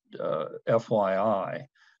just FYI,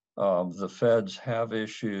 the feds have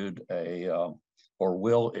issued or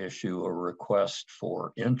will issue a request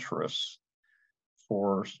for interest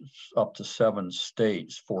for up to 7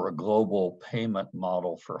 states for a global payment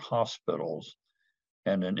model for hospitals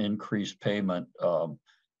and an increased payment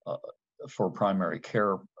for primary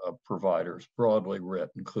care providers, broadly writ,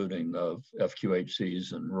 including the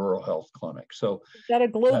FQHCs and rural health clinics. So is that a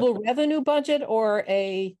global revenue budget or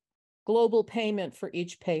a global payment for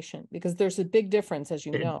each patient? Because there's a big difference, as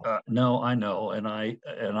you know. No, I know, and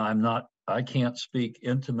I can't speak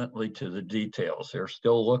intimately to the details. They're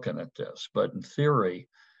still looking at this, but in theory,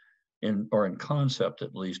 in concept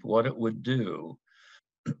at least, what it would do,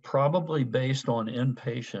 probably based on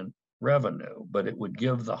inpatient revenue, but it would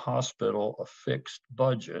give the hospital a fixed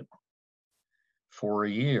budget for a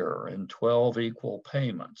year and 12 equal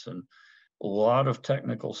payments, and a lot of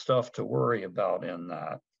technical stuff to worry about in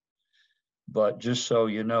that. But just so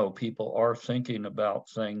you know, people are thinking about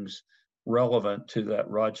things relevant to that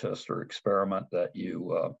Rochester experiment that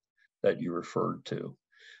you referred to.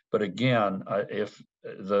 But again, if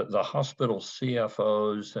the hospital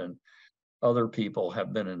CFOs and other people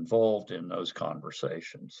have been involved in those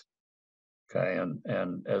conversations. Okay,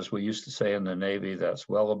 and as we used to say in the Navy, that's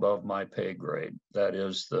well above my pay grade. That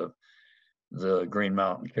is the Green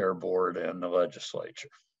Mountain Care Board and the legislature.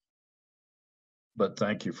 But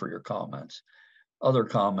thank you for your comments. Other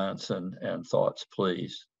comments and thoughts,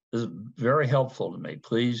 please. This is very helpful to me.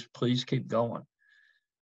 Please keep going.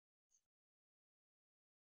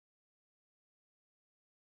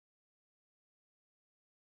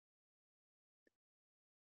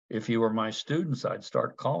 If you were my students, I'd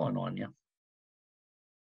start calling on you.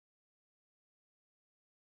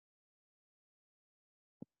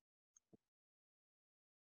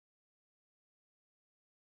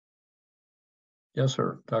 Yes,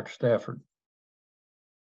 sir. Dr. Stafford.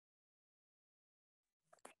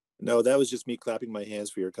 No, that was just me clapping my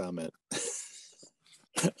hands for your comment.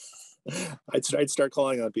 I'd start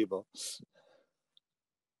calling on people.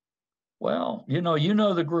 Well, you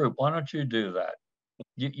know the group. Why don't you do that?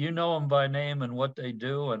 You know them by name and what they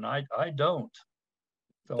do, and I don't.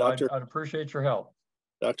 So I'd appreciate your help.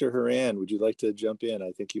 Dr. Horan, would you like to jump in?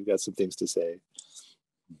 I think you've got some things to say.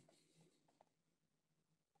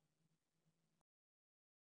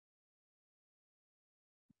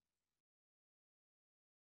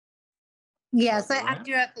 Yes, I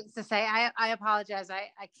do have things to say. I apologize. I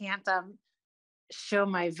can't show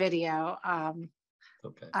my video.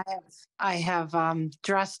 Okay. I have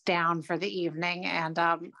dressed down for the evening, and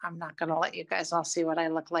I'm not going to let you guys all see what I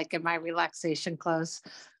look like in my relaxation clothes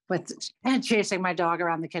and chasing my dog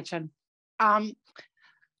around the kitchen.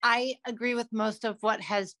 I agree with most of what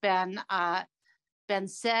has been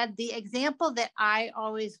said. The example that I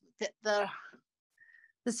always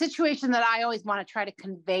the situation that I always want to try to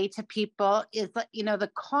convey to people is that,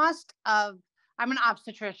 the cost of, I'm an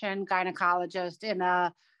obstetrician, gynecologist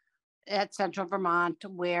at Central Vermont,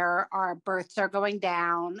 where our births are going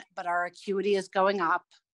down, but our acuity is going up.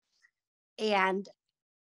 And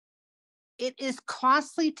it is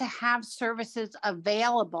costly to have services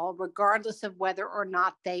available, regardless of whether or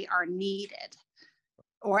not they are needed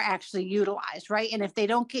or actually utilized, right? And if they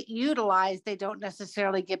don't get utilized, they don't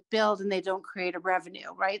necessarily get billed and they don't create a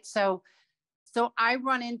revenue, right? So I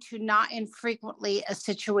run into not infrequently a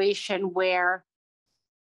situation where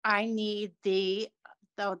I need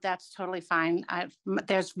though that's totally fine.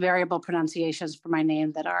 There's variable pronunciations for my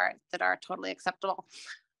name that are totally acceptable.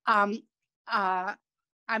 Um,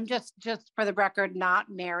 I'm just for the record, not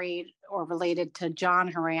married or related to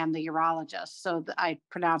John Horan, the urologist. So I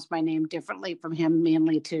pronounce my name differently from him,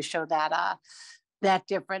 mainly to show that that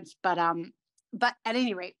difference. But at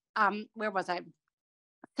any rate, where was I?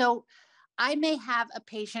 So I may have a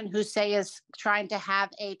patient who say is trying to have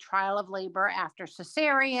a trial of labor after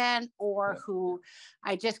cesarean, or who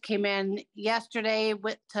I just came in yesterday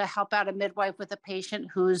to help out a midwife with a patient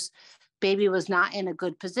whose baby was not in a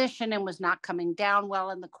good position and was not coming down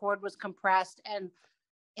well, and the cord was compressed. And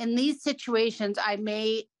in these situations, I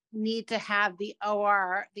may need to have the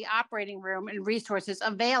OR, the operating room, and resources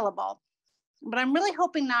available. But I'm really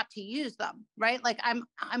hoping not to use them, right? Like I'm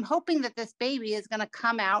hoping that this baby is going to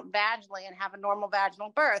come out vaginally and have a normal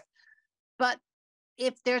vaginal birth. But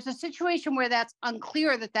if there's a situation where that's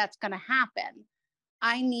unclear that that's going to happen,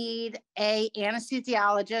 I need a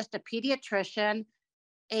anesthesiologist, a pediatrician,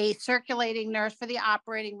 a circulating nurse for the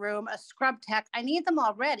operating room, a scrub tech. I need them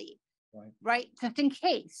already, right? Just in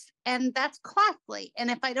case. And that's costly. And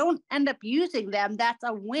if I don't end up using them, that's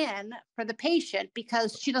a win for the patient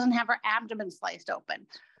because she doesn't have her abdomen sliced open.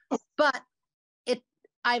 But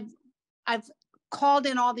I've called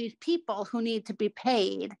in all these people who need to be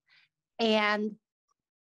paid, and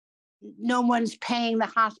no one's paying the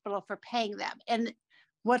hospital for paying them. And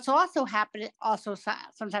what's also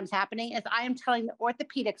sometimes happening is I am telling the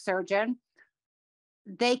orthopedic surgeon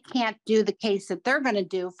they can't do the case that they're going to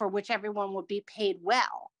do, for which everyone will be paid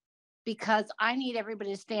well, because I need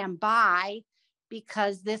everybody to stand by,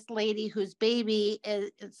 because this lady whose baby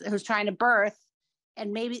who's trying to birth,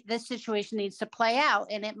 and maybe this situation needs to play out,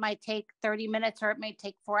 and it might take 30 minutes or it may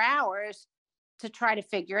take 4 hours to try to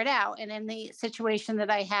figure it out. And in the situation that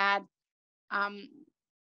I had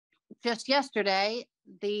just yesterday,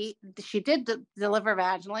 she did deliver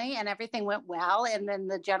vaginally and everything went well, and then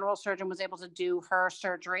the general surgeon was able to do her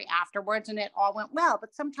surgery afterwards and it all went well.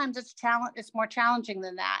 But sometimes it's more challenging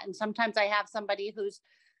than that, and sometimes I have somebody who's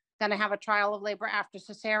going to have a trial of labor after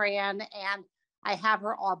cesarean, and I have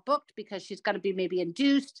her all booked because she's going to be maybe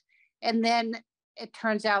induced, and then it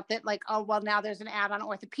turns out that, like, oh well, now there's an add-on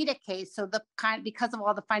orthopedic case. So because of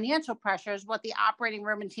all the financial pressures, what the operating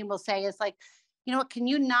room and team will say is like, you know what, can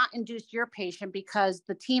you not induce your patient, because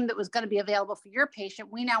the team that was going to be available for your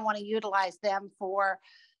patient, we now want to utilize them for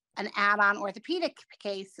an add-on orthopedic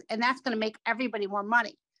case, and that's going to make everybody more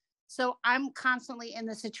money. So I'm constantly in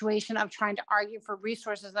the situation of trying to argue for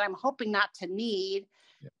resources that I'm hoping not to need.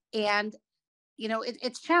 And you know,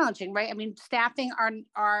 it's challenging, right? I mean, staffing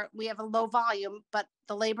we have a low volume, but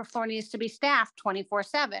the labor floor needs to be staffed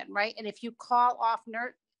 24/7, right? And if you call off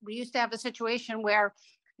we used to have a situation where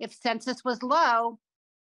if census was low,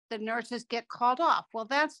 the nurses get called off. Well,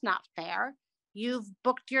 that's not fair. You've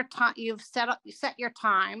booked your time, you've set your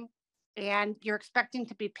time, and you're expecting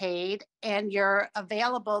to be paid, and you're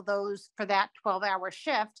available for that 12-hour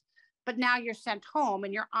shift, but now you're sent home,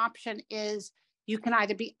 and your option is you can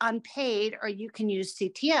either be unpaid or you can use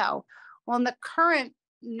CTO. Well, in the current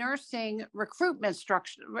nursing recruitment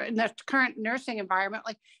structure, in the current nursing environment,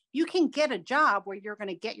 like, you can get a job where you're going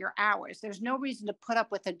to get your hours. There's no reason to put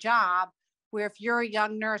up with a job where, if you're a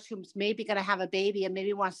young nurse who's maybe going to have a baby and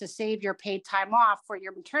maybe wants to save your paid time off for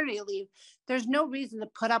your maternity leave, there's no reason to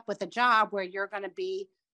put up with a job where you're going to be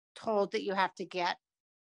told that you have to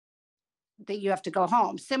go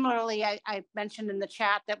home. Similarly, I mentioned in the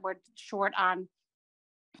chat that we're short on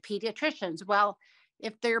pediatricians. Well,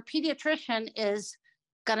 if their pediatrician is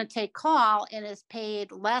going to take call and is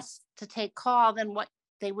paid less to take call than what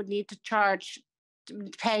they would need to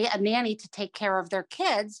pay a nanny to take care of their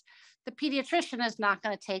kids, the pediatrician is not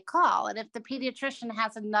going to take call. And if the pediatrician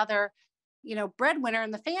has another, breadwinner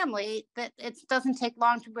in the family, that it doesn't take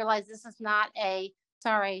long to realize this is not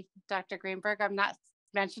sorry, Dr. Greenberg, I'm not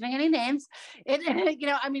mentioning any names.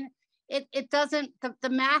 It doesn't, the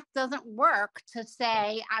math doesn't work to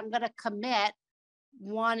say I'm going to commit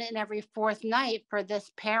 1 in every 4th night for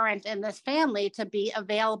this parent and this family to be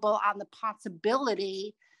available on the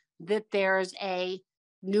possibility that there's a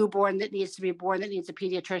newborn that needs to be born that needs a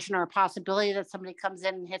pediatrician, or a possibility that somebody comes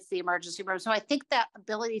in and hits the emergency room. So I think that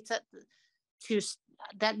ability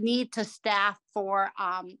that need to staff for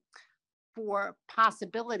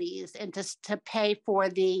possibilities, and to pay for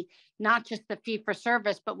not just the fee for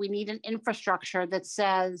service, but we need an infrastructure that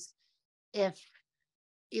says if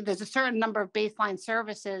there's a certain number of baseline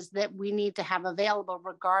services that we need to have available,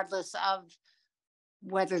 regardless of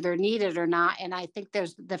whether they're needed or not. And I think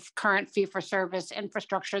there's the current fee for service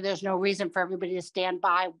infrastructure. There's no reason for everybody to stand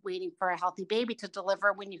by waiting for a healthy baby to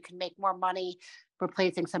deliver when you can make more money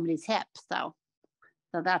replacing somebody's hip. So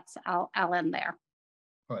that's, I'll end there.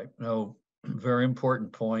 Right. No, very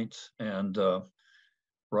important points, and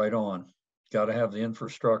right on. Got to have the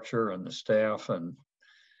infrastructure and the staff, and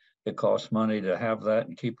it costs money to have that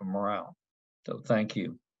and keep them around. So thank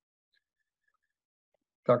you.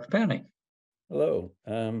 Dr. Penny. Hello.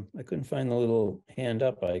 I couldn't find the little hand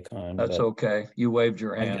up icon. That's okay. You waved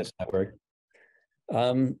your I hand. guess that worked.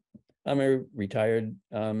 I'm a retired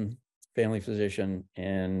family physician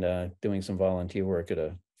and doing some volunteer work at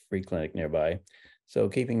a free clinic nearby. So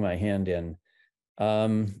keeping my hand in.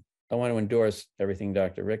 I want to endorse everything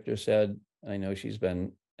Dr. Richter said. I know she's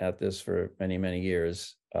been at this for many, many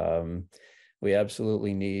years. We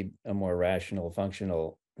absolutely need a more rational,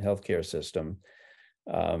 functional healthcare system.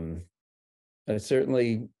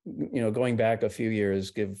 Certainly, going back a few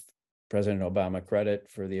years, give President Obama credit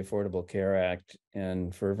for the Affordable Care Act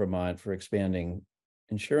and for Vermont for expanding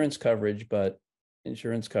insurance coverage, but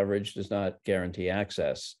insurance coverage does not guarantee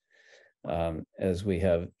access, as we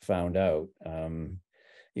have found out.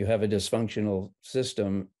 You have a dysfunctional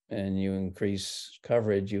system and you increase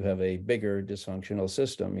coverage, you have a bigger dysfunctional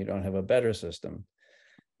system. You don't have a better system.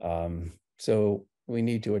 So we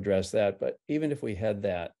need to address that. But even if we had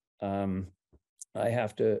that, I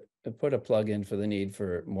have to put a plug in for the need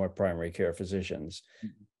for more primary care physicians.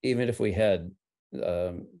 Even if we had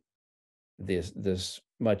this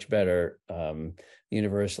much better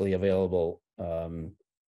universally available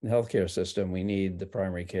healthcare system, we need the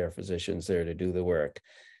primary care physicians there to do the work.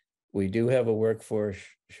 We do have a workforce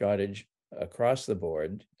shortage across the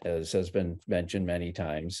board, as has been mentioned many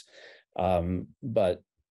times, but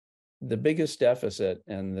the biggest deficit,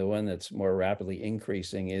 and the one that's more rapidly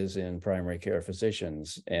increasing, is in primary care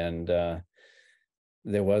physicians. And there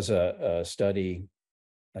was a study,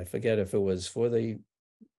 I forget if it was for the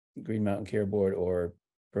Green Mountain Care Board or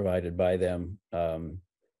provided by them,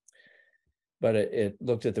 but it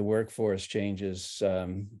looked at the workforce changes,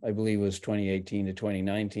 I believe it was 2018 to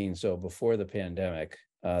 2019. So before the pandemic,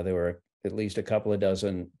 there were at least a couple of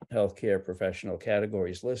dozen healthcare professional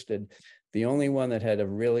categories listed. The only one that had a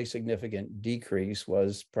really significant decrease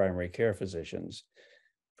was primary care physicians.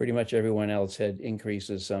 Pretty much everyone else had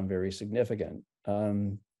increases, some very significant.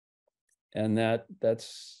 And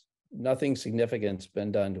that's nothing significant's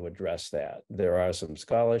been done to address that. There are some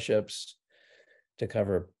scholarships to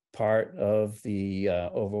cover part of the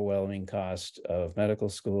overwhelming cost of medical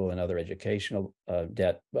school and other educational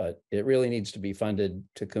debt, but it really needs to be funded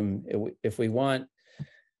to come. If we want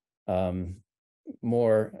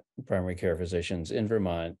more primary care physicians in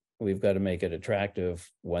Vermont, we've got to make it attractive.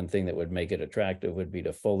 One thing that would make it attractive would be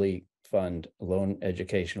to fully fund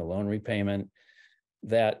educational loan repayment,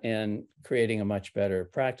 that, and creating a much better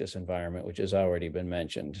practice environment, which has already been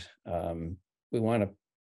mentioned.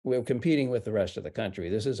 We're competing with the rest of the country.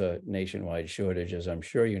 This is a nationwide shortage, as I'm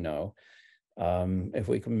sure you know. If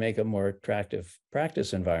we can make a more attractive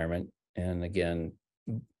practice environment, and again,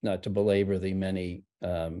 not to belabor the many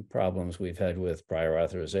problems we've had with prior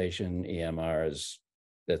authorization, EMRs,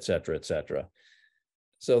 et cetera, et cetera.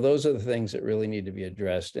 So those are the things that really need to be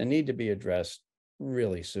addressed, and need to be addressed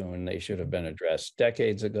really soon. They should have been addressed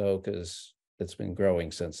decades ago, because it's been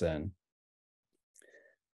growing since then.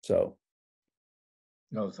 So.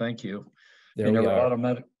 No, thank you. There and we there are. were a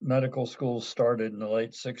lot of medical schools started in the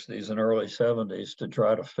late 60s and early 70s to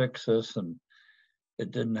try to fix this, and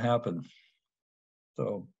it didn't happen.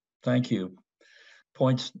 So thank you.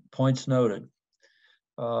 Points noted.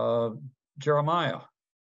 Jeremiah.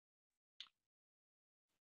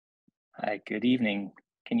 Hi, good evening.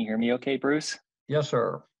 Can you hear me okay, Bruce? Yes,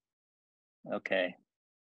 sir. Okay.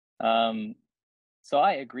 So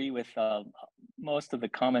I agree with most of the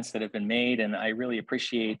comments that have been made, and I really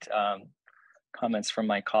appreciate comments from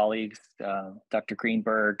my colleagues, Dr.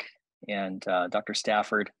 Greenberg and Dr.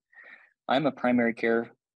 Stafford. I'm a primary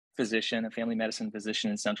care physician, a family medicine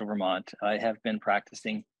physician in Central Vermont. I have been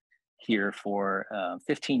practicing here for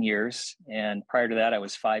 15 years, and prior to that, I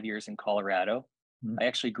was 5 years in Colorado. I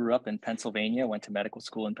actually grew up in Pennsylvania, went to medical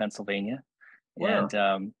school in Pennsylvania. Where?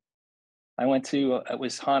 And I went to, it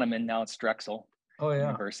was Hahnemann, now it's Drexel. Oh yeah,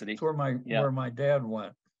 University. that's where my dad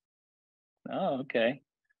went. Oh, okay.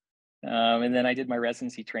 And then I did my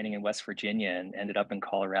residency training in West Virginia and ended up in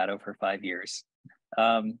Colorado for 5 years.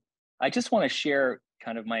 I just want to share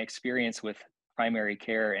kind of my experience with primary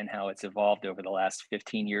care and how it's evolved over the last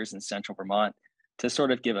 15 years in Central Vermont to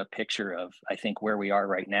sort of give a picture of, I think, where we are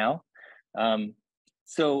right now.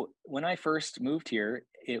 So when I first moved here,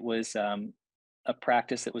 it was a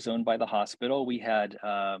practice that was owned by the hospital. We had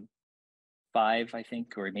 5, I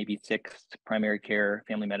think, or maybe 6 primary care,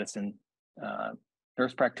 family medicine,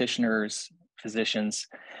 nurse practitioners, physicians,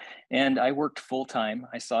 and I worked full-time.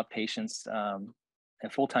 I saw patients a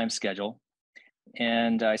full-time schedule,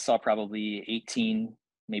 and I saw probably 18,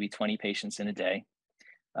 maybe 20 patients in a day.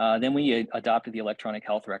 Then we adopted the electronic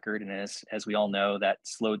health record, and as we all know, that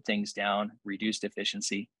slowed things down, reduced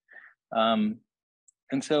efficiency. And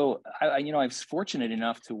so I was fortunate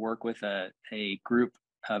enough to work with a group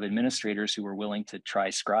of administrators who were willing to try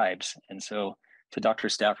scribes. And so, to Dr.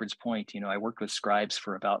 Stafford's point, I worked with scribes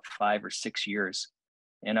for about 5 or 6 years.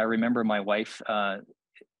 And I remember my wife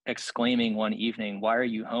exclaiming one evening, "Why are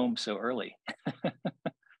you home so early?"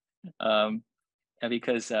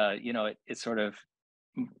 Because it sort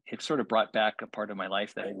of brought back a part of my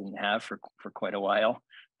life that I didn't have for quite a while,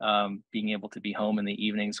 being able to be home in the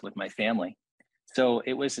evenings with my family. So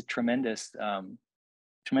it was a tremendous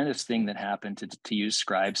thing that happened to use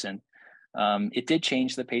scribes, and it did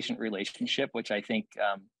change the patient relationship, which I think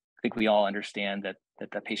we all understand that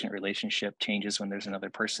the patient relationship changes when there's another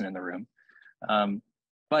person in the room.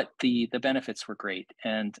 But the benefits were great,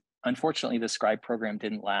 and unfortunately, the scribe program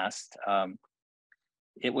didn't last.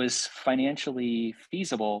 It was financially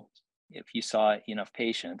feasible if you saw enough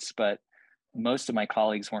patients, but most of my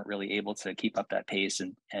colleagues weren't really able to keep up that pace,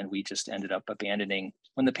 and we just ended up abandoning.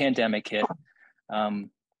 When the pandemic hit, a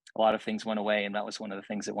lot of things went away, and that was one of the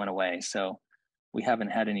things that went away. So we haven't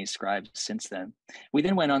had any scribes since then. We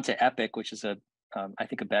then went on to Epic, which is I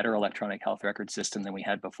think a better electronic health record system than we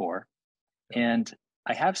had before. And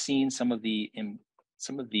I have seen some of the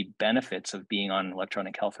benefits of being on an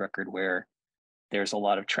electronic health record, where there's a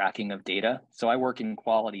lot of tracking of data. So I work in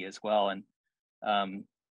quality as well, and about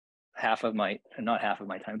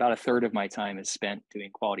a third of my time is spent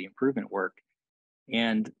doing quality improvement work.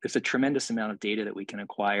 And there's a tremendous amount of data that we can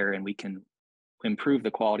acquire, and we can improve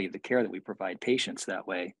the quality of the care that we provide patients that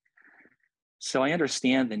way. So I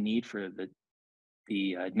understand the need for the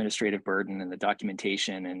administrative burden and the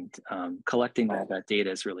documentation, and collecting all that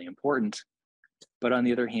data is really important. But on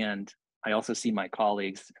the other hand, I also see my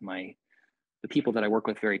colleagues, the people that I work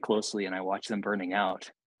with very closely, and I watch them burning out.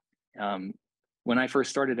 When I first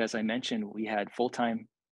started, as I mentioned, we had full-time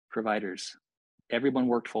providers. Everyone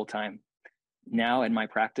worked full-time. Now in my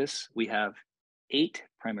practice, we have 8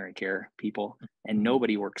 primary care people, and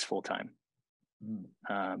nobody works full-time.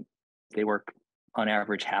 They work on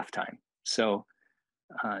average half-time. So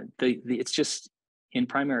it's just in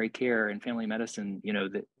primary care and family medicine,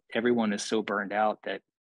 that everyone is so burned out that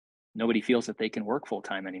nobody feels that they can work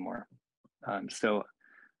full-time anymore. So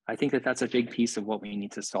I think that that's a big piece of what we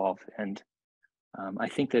need to solve. And I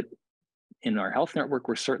think that in our health network,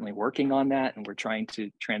 we're certainly working on that, and we're trying to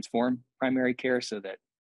transform primary care so that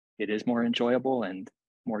it is more enjoyable and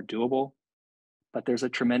more doable. But there's a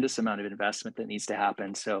tremendous amount of investment that needs to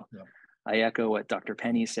happen. So yeah. I echo what Dr.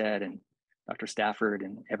 Penny said, and Dr. Stafford,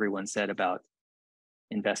 and everyone said about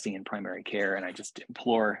investing in primary care. And I just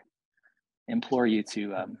implore you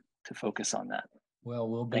to focus on that.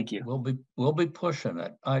 Well, thank you. We'll be pushing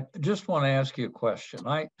it. I just want to ask you a question.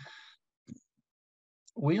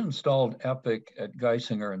 We installed Epic at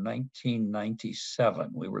Geisinger in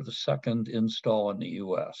 1997. We were the second install in the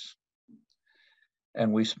US.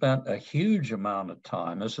 And we spent a huge amount of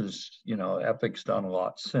time. This is, Epic's done a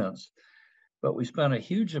lot since, but we spent a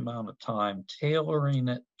huge amount of time tailoring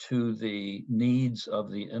it to the needs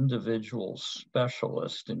of the individual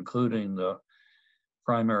specialist, including the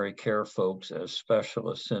primary care folks as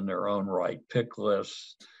specialists in their own right, pick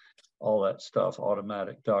lists, all that stuff,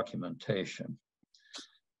 automatic documentation.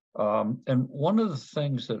 And one of the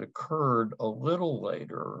things that occurred a little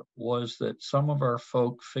later was that some of our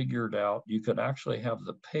folk figured out you could actually have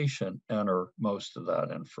the patient enter most of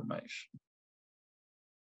that information.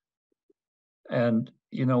 And,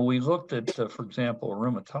 we looked at, for example, a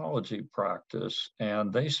rheumatology practice,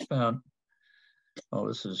 and they spent,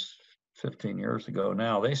 this is 15 years ago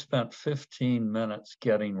now, they spent 15 minutes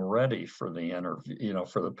getting ready for the interview,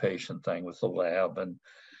 for the patient thing with the lab and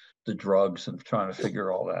the drugs and trying to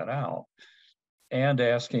figure all that out, and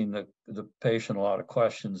asking the patient a lot of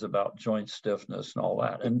questions about joint stiffness and all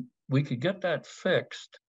that. And we could get that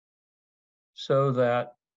fixed so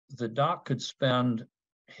that the doc could spend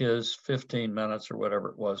his 15 minutes or whatever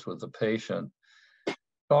it was with the patient,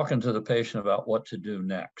 talking to the patient about what to do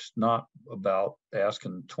next, not about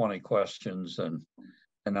asking 20 questions and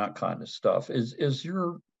that kind of stuff. Is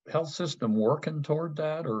your health system working toward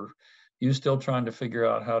that, or you still trying to figure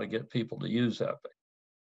out how to get people to use Epic?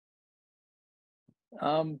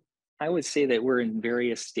 I would say that we're in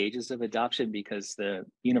various stages of adoption because the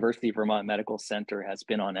University of Vermont Medical Center has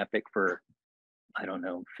been on Epic for, I don't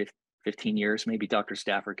know, 15 years. Maybe Dr.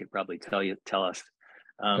 Stafford could probably tell us.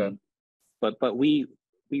 Okay. But we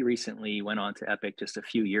recently went on to Epic just a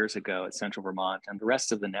few years ago at Central Vermont, and the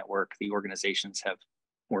rest of the network, the organizations have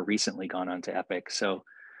more recently gone on to Epic. So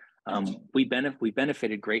we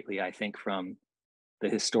benefited greatly, I think, from the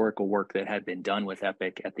historical work that had been done with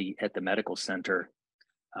Epic at the medical center.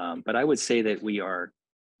 But I would say that we are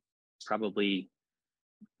probably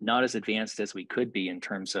not as advanced as we could be in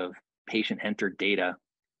terms of patient entered data.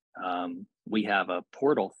 We have a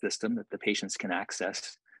portal system that the patients can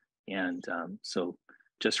access. And so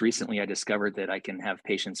just recently I discovered that I can have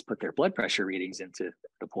patients put their blood pressure readings into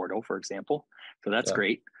the portal, for example. So that's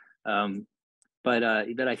great. But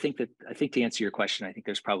I think to answer your question, I think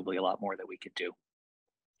there's probably a lot more that we could do.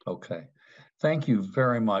 Okay. Thank you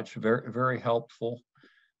very much. Very, very helpful.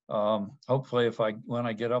 Hopefully when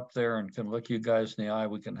I get up there and can look you guys in the eye,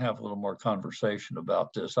 we can have a little more conversation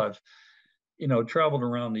about this. I've, traveled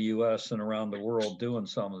around the US and around the world doing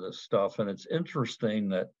some of this stuff. And it's interesting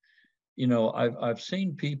that, I've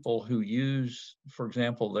seen people who use, for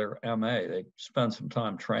example, their MA, they spend some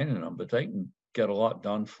time training them, but they can get a lot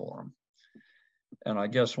done for them. And I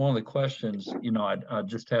guess one of the questions, I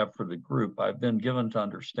just have for the group, I've been given to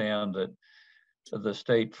understand that the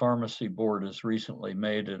state pharmacy board has recently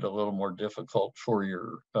made it a little more difficult for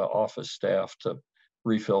your office staff to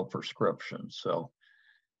refill prescriptions. So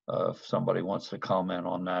if somebody wants to comment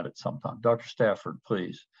on that at some time. Dr. Stafford,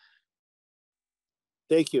 please.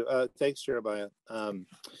 Thank you. Thanks, Jeremiah.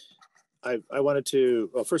 I wanted to,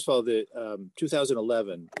 well, first of all, the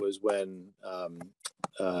 2011 was when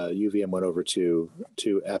UVM went over to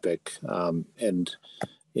Epic, and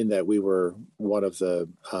in that we were one of the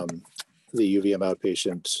UVM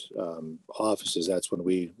outpatient offices. That's when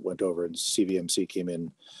we went over, and CVMC came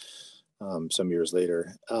in some years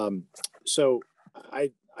later. So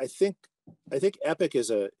I think Epic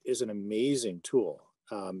is an amazing tool,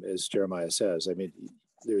 as Jeremiah says. I mean,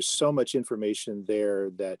 there's so much information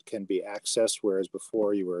there that can be accessed, whereas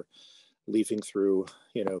before you were leafing through,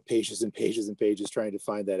 pages and pages and pages trying to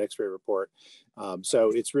find that X-ray report.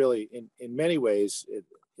 So it's really, in many ways,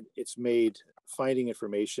 it's made finding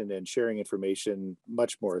information and sharing information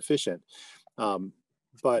much more efficient.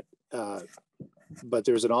 But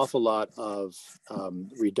there's an awful lot of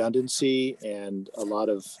redundancy and a lot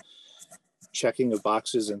of checking of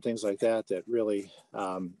boxes and things like that really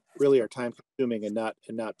are time consuming and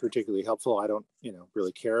not particularly helpful. I don't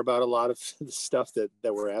really care about a lot of the stuff that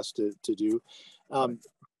we're asked to do.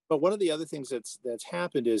 But one of the other things that's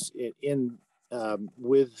happened is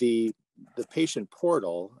with the patient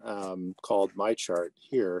portal called MyChart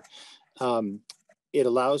here, it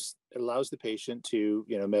allows the patient to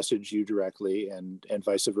message you directly and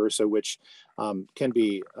vice versa, which can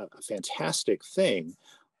be a fantastic thing.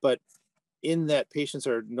 But in that patients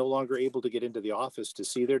are no longer able to get into the office to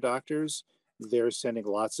see their doctors, they're sending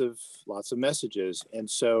lots of messages. And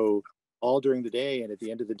so all during the day and at the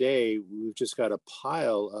end of the day, we've just got a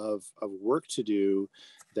pile of work to do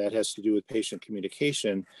that has to do with patient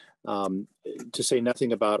communication, to say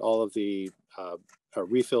nothing about all of the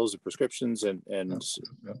refills of prescriptions and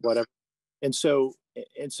whatever. And so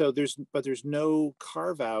there's no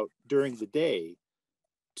carve out during the day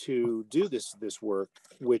to do this work,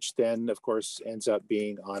 which then of course ends up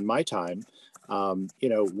being on my time.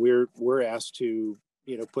 We're asked to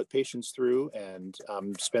put patients through and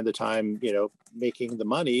spend the time making the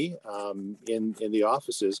money in the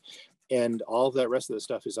offices, and all of that rest of the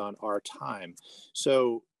stuff is on our time.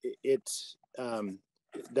 So it's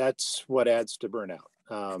that's what adds to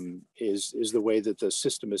burnout, is the way that the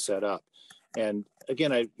system is set up. And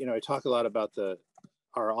again, I talk a lot about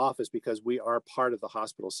our office because we are part of the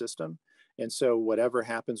hospital system. And so whatever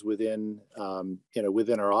happens within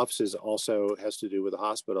our offices also has to do with the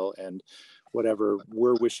hospital, and whatever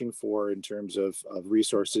we're wishing for in terms of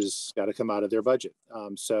resources got to come out of their budget.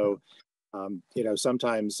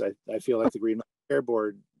 Sometimes I feel like the Green Mountain Care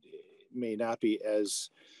Board may not be as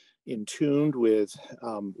in tune with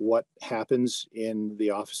what happens in the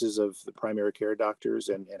offices of the primary care doctors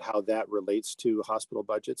and how that relates to hospital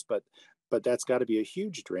budgets. But that's got to be a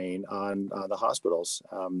huge drain on the hospitals.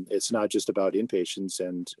 It's not just about inpatients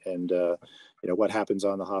and what happens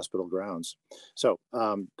on the hospital grounds. So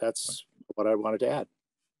that's what I wanted to add.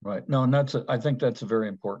 Right. No, and I think that's a very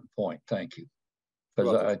important point. Thank you.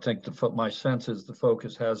 Because I think my sense is the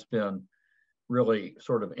focus has been really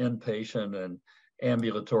sort of inpatient and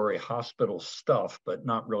ambulatory hospital stuff, but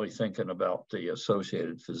not really thinking about the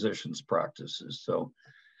associated physicians' practices. So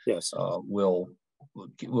yes,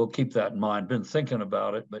 we'll keep that in mind. Been thinking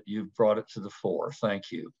about it, but you've brought it to the fore.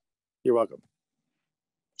 Thank you. You're welcome.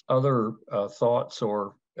 Other thoughts,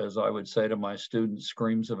 or as I would say to my students,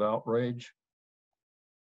 screams of outrage?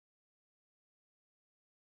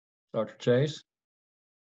 Dr. Chase?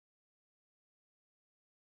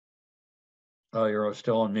 Oh, you're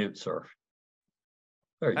still on mute, sir.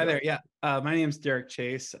 There you Hi go. there. Yeah, my name is Derek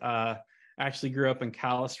Chase. I actually grew up in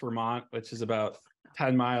Calais, Vermont, which is about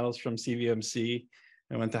 10 miles from CVMC.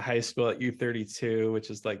 I went to high school at U32, which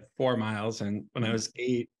is like 4 miles. And when I was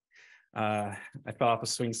 8, I fell off a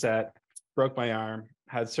swing set, broke my arm,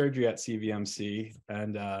 had surgery at CVMC,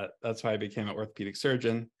 and that's why I became an orthopedic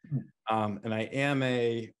surgeon. And I am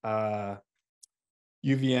a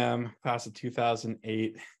UVM class of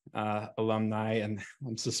 2008 alumni, and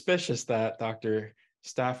I'm suspicious that Dr.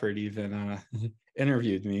 Stafford even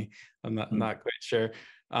interviewed me. I'm not quite sure.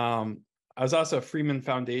 I was also a Freeman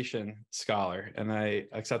Foundation scholar, and I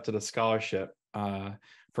accepted a scholarship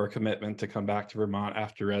for a commitment to come back to Vermont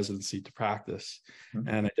after residency to practice.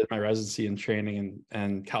 And I did my residency and training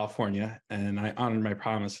in California, and I honored my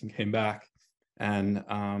promise and came back. And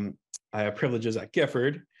I have privileges at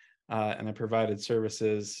Gifford, and I provided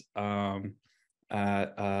services in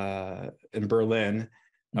Berlin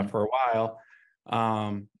for a while.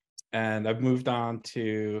 And I've moved on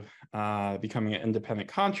to becoming an independent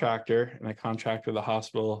contractor, and I contract with a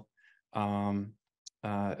hospital in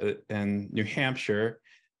New Hampshire.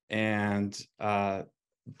 And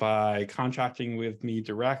by contracting with me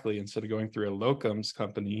directly, instead of going through a locums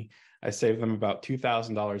company, I save them about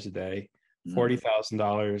 $2,000 a day,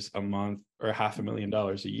 $40,000 a month, or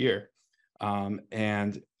 $500,000 a year.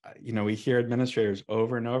 And we hear administrators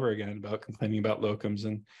over and over again about complaining about locums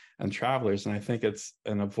and travelers, and I think it's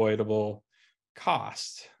an avoidable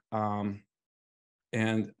cost. And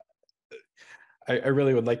I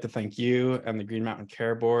really would like to thank you and the Green Mountain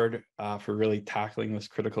Care Board for really tackling this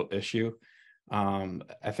critical issue.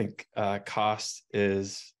 I think cost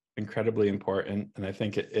is incredibly important, and I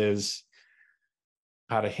think it is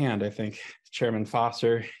out of hand. I think Chairman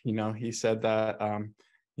Foster, he said that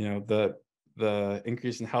the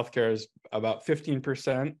increase in healthcare is about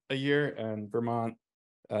 15% a year, and Vermont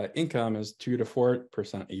income is 2 to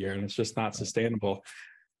 4% a year, and it's just not sustainable.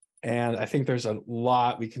 And I think there's a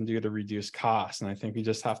lot we can do to reduce costs, and I think we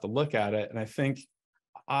just have to look at it. And I think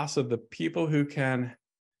also the people who can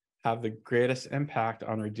have the greatest impact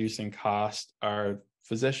on reducing cost are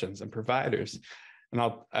physicians and providers. And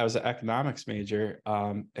I was an economics major,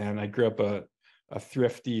 and I grew up a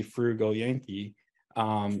thrifty, frugal Yankee.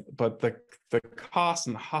 But the cost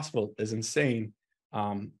in the hospital is insane.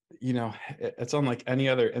 It's unlike any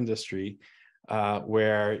other industry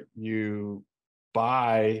where you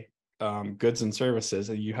buy goods and services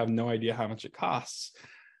and you have no idea how much it costs.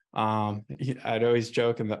 I'd always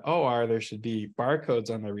joke in the OR, there should be barcodes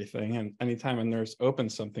on everything. And anytime a nurse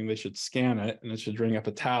opens something, they should scan it, and it should bring up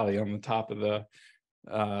a tally on the top of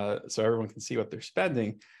so everyone can see what they're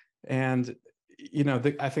spending. And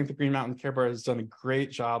I think the Green Mountain Care Board has done a great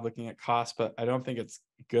job looking at costs, but I don't think it's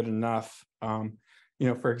good enough.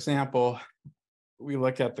 For example, we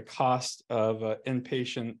look at the cost of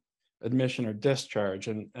inpatient admission or discharge,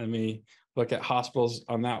 and we look at hospitals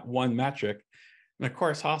on that one metric. And of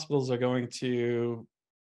course, hospitals are going to,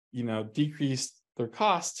 decrease their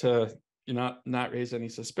costs to, not raise any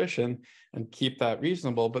suspicion and keep that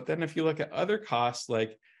reasonable. But then if you look at other costs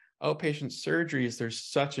like outpatient surgeries, there's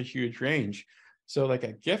such a huge range. So like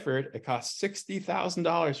at Gifford, it costs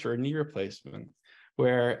 $60,000 for a knee replacement,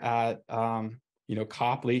 where at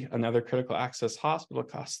Copley, another critical access hospital,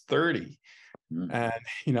 costs $30,000. And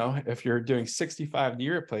if you're doing 65 knee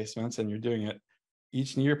replacements and you're doing it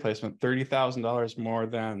each knee replacement $30,000 more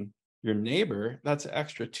than your neighbor, that's an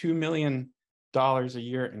extra $2 million a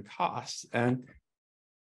year in costs. And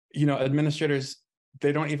administrators,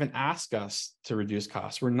 they don't even ask us to reduce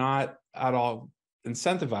costs. We're not at all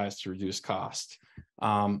incentivized to reduce cost.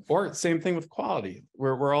 Or same thing with quality,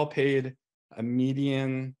 where we're all paid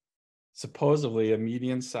supposedly a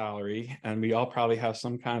median salary, and we all probably have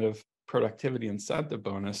some kind of productivity incentive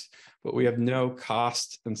bonus, but we have no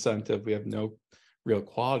cost incentive. We have no real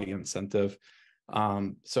quality incentive.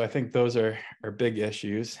 So I think those are big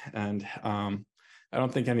issues. And I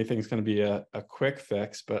don't think anything's going to be a quick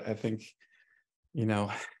fix, but I think, we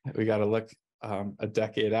got to look a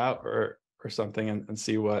decade out or something and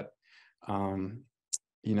see what,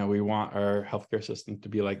 we want our healthcare system to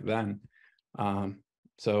be like then.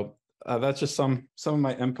 So that's just some of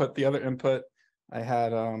my input. The other input I had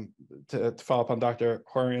to follow up on Dr.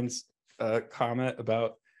 Horian's comment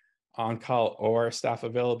about on-call or staff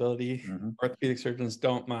availability. Orthopedic surgeons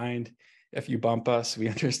don't mind if you bump us, we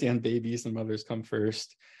understand babies and mothers come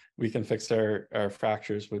first. We can fix our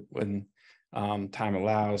fractures when time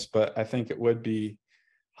allows. But I think it would be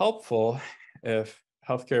helpful if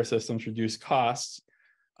healthcare systems reduce costs.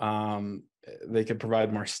 They could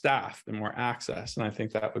provide more staff and more access. And I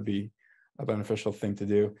think that would be a beneficial thing to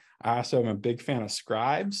do. I also am a big fan of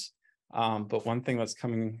scribes. But one thing that's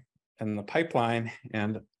coming in the pipeline,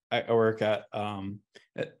 and I work at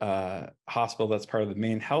a hospital that's part of the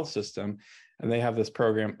main health system, and they have this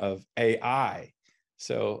program of AI.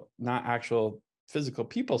 So not actual physical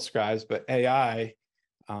people scribes, but AI,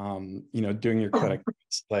 doing your clinic,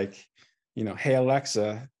 like, hey,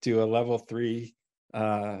 Alexa, do a level 3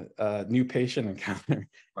 new patient encounter.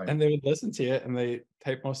 Right. And they would listen to it and they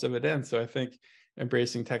type most of it in. So I think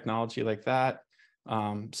embracing technology like that,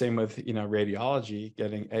 same with, radiology,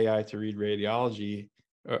 getting AI to read radiology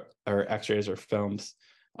or x-rays or films,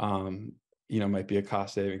 might be a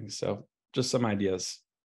cost savings. So just some ideas.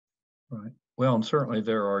 Right. Well, and certainly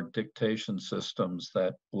there are dictation systems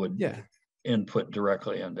that would input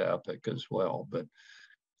directly into Epic as well. But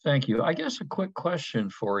thank you. I guess a quick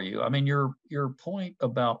question for you. I mean, your point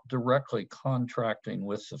about directly contracting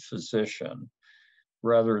with the physician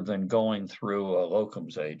rather than going through a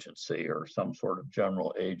locums agency or some sort of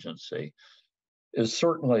general agency is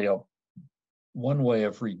certainly one way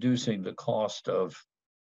of reducing the cost of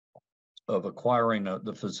acquiring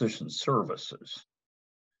the physician's services.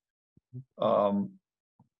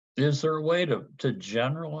 Is there a way to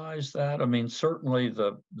generalize that? I mean, certainly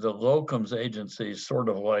the locums agency is sort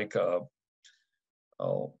of like I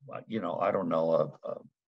don't know,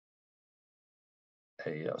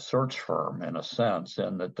 a search firm in a sense,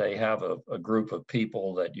 in that they have a group of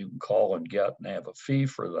people that you can call and get, and they have a fee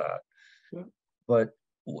for that. Yeah. But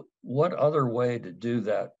what other way to do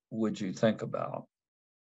that would you think about?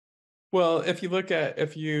 Well, if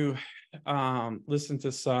you listen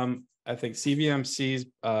to some, I think CVMC's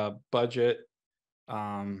budget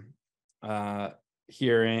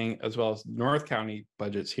hearing, as well as North County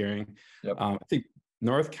budget's hearing. Yep. I think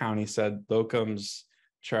North County said locums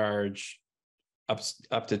charge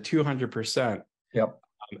up to 200%. Yep.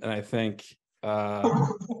 And I think a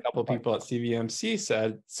couple of people at CVMC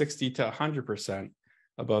said 60 to 100%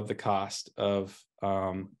 above the cost of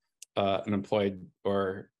an employed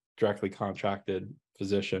or directly contracted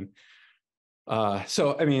physician.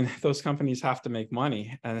 So, I mean, those companies have to make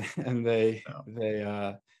money, and they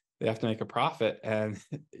have to make a profit, and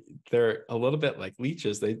they're a little bit like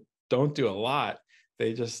leeches. They don't do a lot.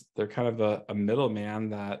 They're kind of a middleman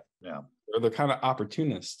that, or they're kind of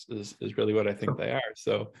opportunists is really what I think they are.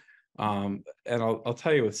 So, and I'll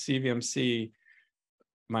tell you with CVMC,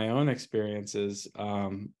 my own experiences,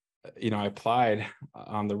 I applied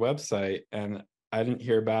on their website and I didn't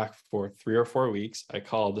hear back for 3 or 4 weeks. I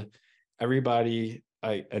called everybody,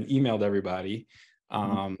 and emailed everybody.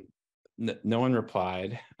 No one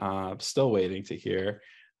replied. Still waiting to hear.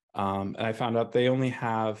 And I found out they only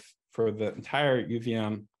have, for the entire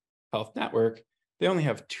UVM Health Network, they only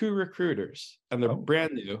have 2 recruiters, and they're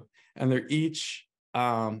brand new, and they're each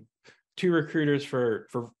 2 recruiters for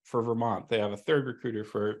Vermont. They have a 3rd recruiter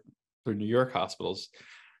for New York hospitals,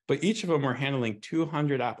 but each of them were handling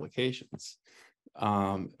 200 applications.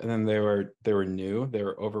 And then they were new, they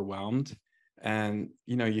were overwhelmed. And,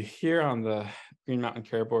 you hear on the Green Mountain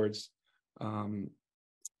Care Board's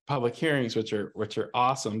public hearings, which are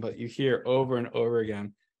awesome, but you hear over and over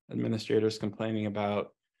again, administrators complaining about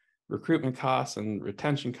recruitment costs and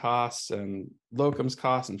retention costs and locums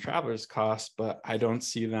costs and travelers costs, but I don't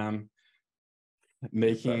see them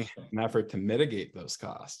making an effort to mitigate those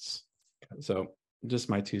costs. So just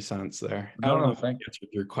my 2 cents there. I don't know if I answered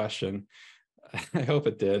your question. I hope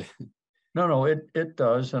it did. No, it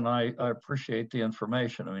does. And I appreciate the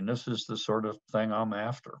information. I mean, this is the sort of thing I'm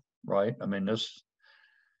after, right? I mean, there's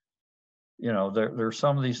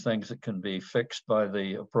some of these things that can be fixed by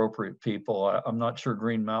the appropriate people. I'm not sure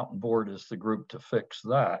Green Mountain Board is the group to fix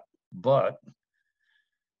that, but,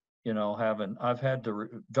 I've had to,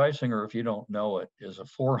 Geisinger, if you don't know it, is a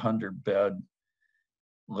 400-bed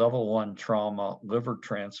level 1 trauma liver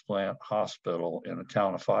transplant hospital in a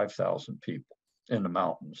town of 5,000 people in the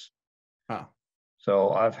mountains. Huh.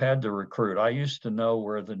 So I've had to recruit. I used to know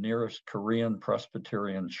where the nearest Korean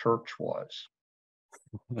Presbyterian church was,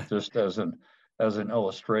 just as an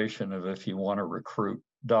illustration of if you want to recruit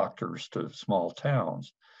doctors to small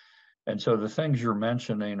towns. And so the things you're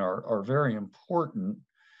mentioning are very important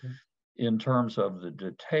in terms of the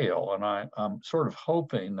detail. And I'm sort of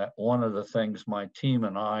hoping that one of the things my team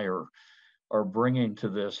and I are bringing to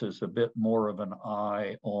this is a bit more of an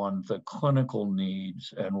eye on the clinical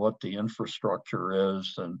needs and what the infrastructure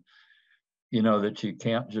is, and you know, that you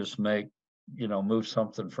can't just make, you know, move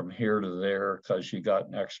something from here to there because you got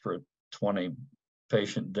an extra 20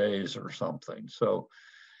 patient days or something. So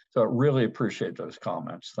I really appreciate those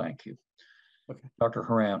comments. Thank you. Okay. Dr.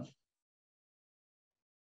 Haran.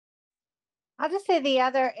 I'll just say the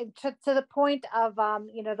other, to the point of,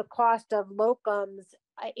 you know, the cost of locums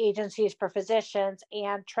agencies for physicians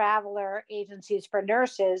and traveler agencies for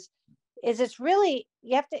nurses, is it's really,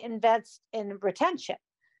 you have to invest in retention.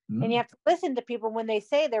 And you have to listen to people when they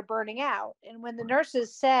say they're burning out. And when the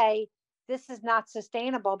nurses say, this is not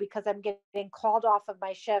sustainable because I'm getting called off of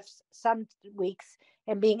my shifts some weeks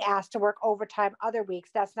and being asked to work overtime other weeks,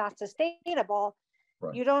 that's not sustainable.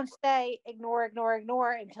 Right. You don't say ignore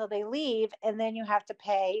until they leave, and then you have to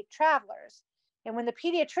pay travelers. And when the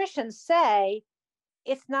pediatricians say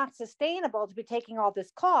it's not sustainable to be taking all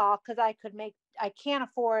this call because I can't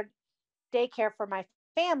afford daycare for my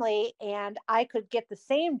family, and I could get the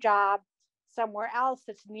same job somewhere else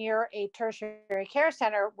that's near a tertiary care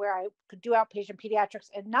center where I could do outpatient pediatrics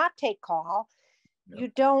and not take call. Yep.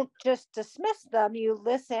 You don't just dismiss them. You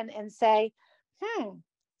listen and say,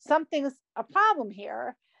 something's a problem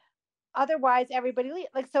here. Otherwise, everybody leave.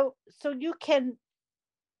 Like, so you can,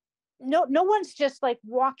 no one's just like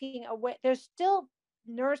walking away. There's still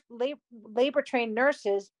labor trained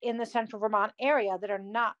nurses in the central Vermont area that are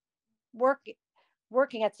not working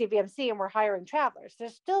at CVMC, and we're hiring travelers.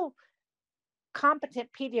 There's still competent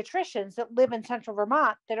pediatricians that live in central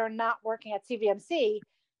Vermont that are not working at CVMC.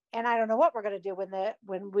 And I don't know what we're going to do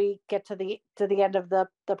when we get to the end of the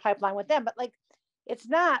pipeline with them. But like, it's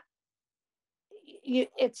not,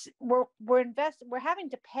 we're having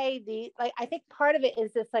to pay I think part of it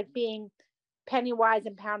is this like being penny wise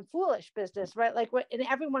and pound foolish business, right? Like and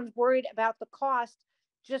everyone's worried about the cost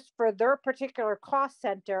just for their particular cost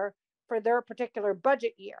center for their particular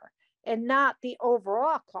budget year and not the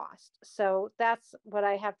overall cost. So that's what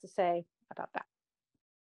I have to say about that.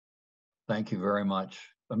 Thank you very much.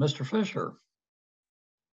 Mr. Fisher.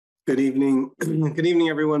 Good evening. Good evening,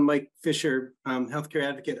 everyone. Mike Fisher, healthcare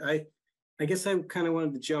advocate. I guess I kind of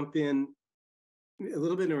wanted to jump in a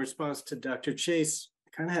little bit in response to Dr. Chase.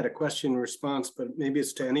 I kind of had a question response, but maybe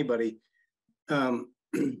it's to anybody. I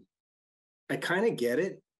kind of get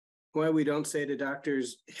it, why we don't say to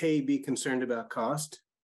doctors, hey, be concerned about cost.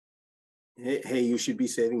 Hey, you should be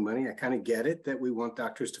saving money. I kind of get it that we want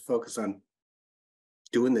doctors to focus on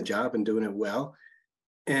doing the job and doing it well.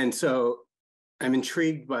 And so I'm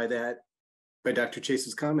intrigued by that, by Dr.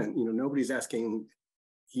 Chase's comment. You know, nobody's asking,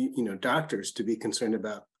 doctors to be concerned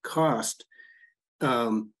about cost.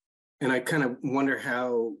 And I kind of wonder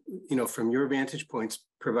how, from your vantage points,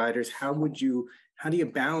 providers, how do you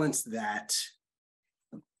balance that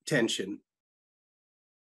tension?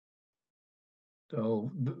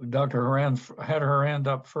 So Dr. Haran had her hand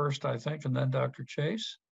up first, I think, and then Dr.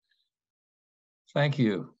 Chase. Thank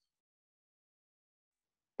you.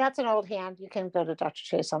 That's an old hand. You can go to Dr.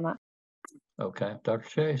 Chase on that. Okay, Dr.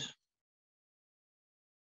 Chase.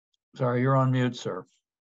 Sorry, you're on mute, sir.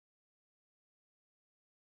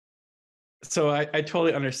 So I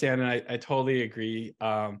totally understand, and I totally agree.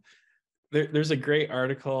 There's a great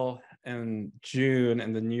article in June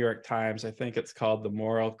in the New York Times. I think it's called "The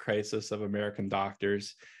Moral Crisis of American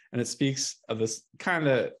Doctors," and it speaks of this kind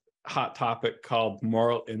of hot topic called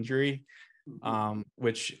moral injury,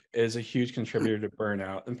 which is a huge contributor to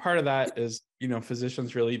burnout. And part of that is,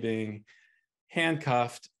 physicians really being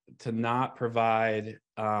handcuffed to not provide,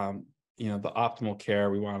 the optimal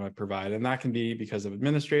care we want to provide. And that can be because of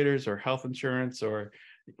administrators or health insurance or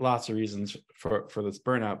lots of reasons for this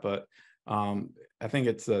burnout. But I think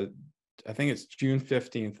it's June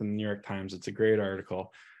 15th in the New York Times. It's a great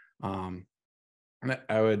article. And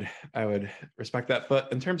I would respect that.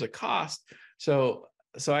 But in terms of cost, so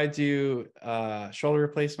I do shoulder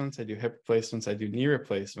replacements, I do hip replacements, I do knee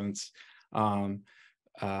replacements.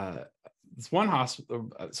 This one hospital,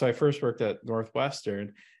 so I first worked at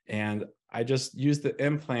Northwestern, and I just used the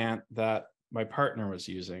implant that my partner was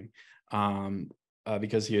using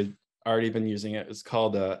because he had already been using it. It's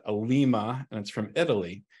called a Lima, and it's from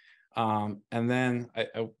Italy. And then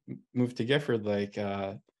I moved to Gifford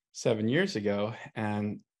 7 years ago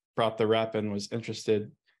and brought the rep and was interested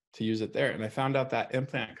to use it there. And I found out that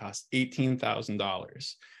implant cost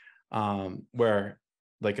 $18,000, where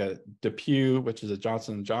like a DePuy, which is a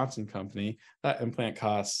Johnson & Johnson company, that implant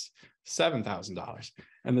costs $7,000.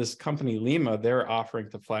 And this company Lima, they're offering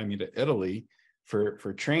to fly me to Italy for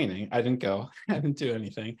training. I didn't go. I didn't do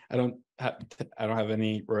anything. I don't have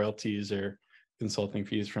any royalties or consulting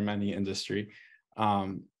fees from any industry.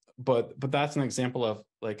 But that's an example of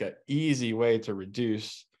like an easy way to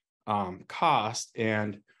reduce cost.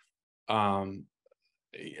 And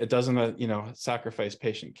it doesn't, sacrifice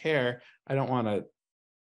patient care. I don't want to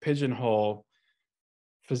pigeonhole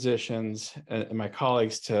physicians and my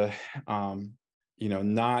colleagues to,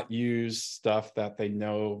 not use stuff that they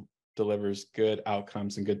know delivers good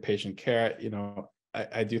outcomes and good patient care.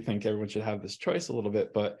 I do think everyone should have this choice a little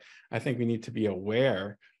bit, but I think we need to be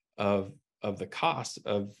aware of the cost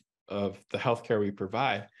of the healthcare we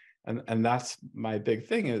provide. And that's my big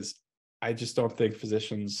thing is I just don't think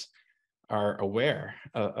physicians are aware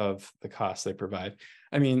of the costs they provide.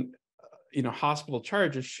 I mean, hospital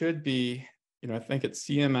charges should be, I think it's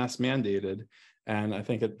CMS mandated. And I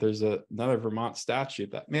think there's another Vermont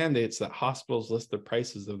statute that mandates that hospitals list the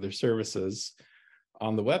prices of their services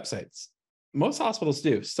on the websites. Most hospitals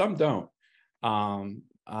do, some don't. And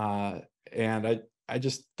I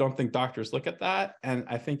just don't think doctors look at that. And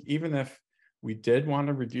I think even if we did want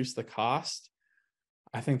to reduce the cost,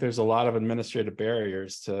 I think there's a lot of administrative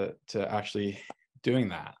barriers to actually doing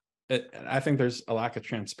that. I think there's a lack of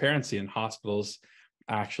transparency in hospitals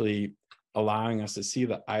actually allowing us to see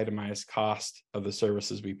the itemized cost of the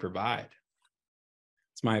services we provide.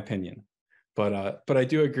 It's my opinion, but I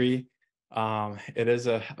do agree. It is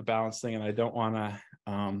a balanced thing, and I don't want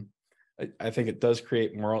to. I think it does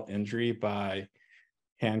create moral injury by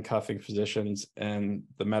handcuffing physicians and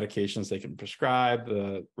the medications they can prescribe,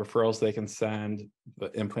 the referrals they can send,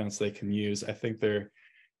 the implants they can use. I think there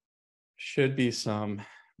should be some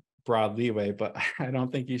broad leeway, but I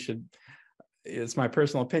don't think you should. It's my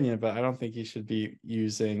personal opinion, but I don't think you should be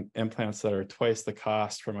using implants that are twice the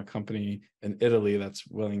cost from a company in Italy that's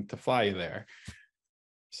willing to fly you there.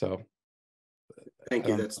 So thank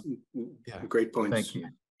you. That's great points.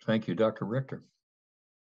 Thank you, Dr. Richter.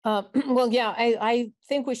 Well, yeah, I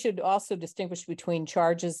think we should also distinguish between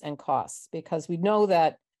charges and costs, because we know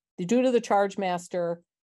that due to the charge master,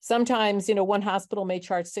 sometimes, one hospital may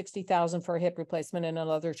charge $60,000 for a hip replacement and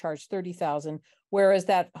another charge $30,000, whereas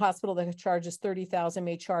that hospital that charges $30,000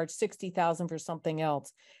 may charge $60,000 for something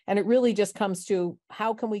else. And it really just comes to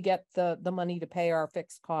how can we get the money to pay our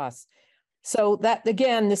fixed costs? So that,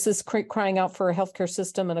 again, this is crying out for a healthcare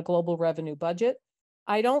system and a global revenue budget.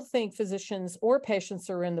 I don't think physicians or patients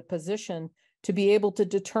are in the position to be able to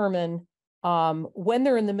determine when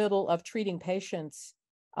they're in the middle of treating patients,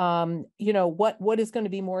 what is going to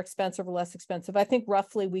be more expensive or less expensive. I think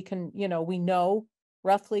roughly we can, we know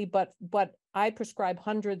roughly, but I prescribe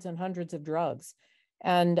hundreds and hundreds of drugs.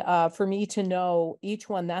 And for me to know each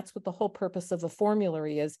one, that's what the whole purpose of a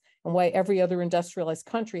formulary is, and why every other industrialized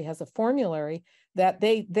country has a formulary that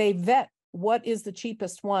they vet what is the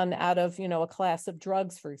cheapest one out of, a class of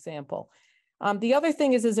drugs, for example. The other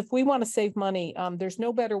thing is if we want to save money, there's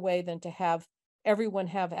no better way than to have everyone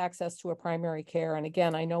have access to a primary care. And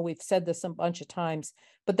again, I know we've said this a bunch of times,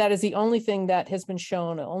 but that is the only thing that has been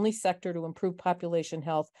shown, the only sector to improve population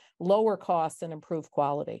health, lower costs, and improve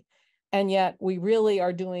quality. And yet we really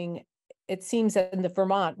are doing, it seems that in the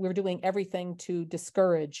Vermont, we're doing everything to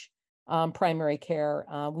discourage primary care.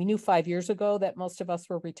 We knew 5 years ago that most of us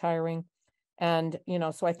were retiring. And,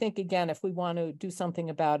 so I think, again, if we want to do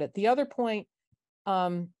something about it. The other point,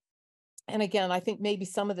 and again, I think maybe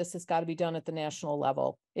some of this has got to be done at the national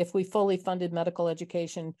level. If we fully funded medical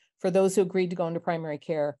education for those who agreed to go into primary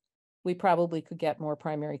care, we probably could get more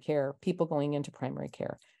primary care, people going into primary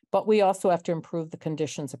care. But we also have to improve the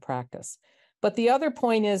conditions of practice. But the other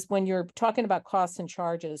point is when you're talking about costs and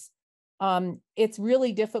charges, it's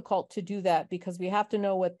really difficult to do that because we have to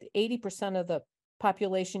know what 80% of the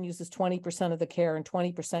population uses 20% of the care and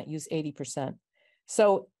 20% use 80%.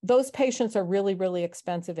 So those patients are really, really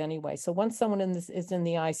expensive anyway. So once someone is in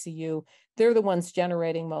the ICU, they're the ones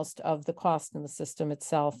generating most of the cost in the system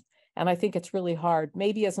itself. And I think it's really hard.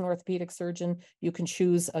 Maybe as an orthopedic surgeon, you can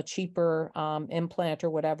choose a cheaper implant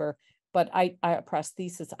or whatever. But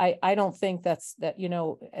prosthesis, I don't think that's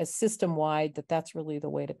as system-wide that's really the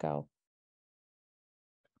way to go.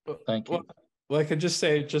 Thank you. Well, I could just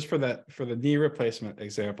say, just for the knee replacement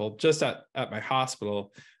example, just at my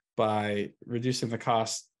hospital, by reducing the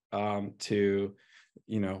cost to,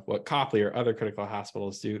 what Copley or other critical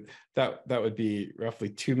hospitals do, that would be roughly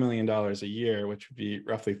 $2 million a year, which would be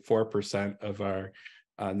roughly 4% of our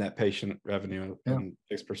net patient revenue and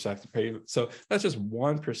 6%. So that's just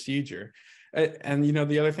one procedure. And,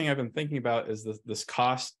 the other thing I've been thinking about is this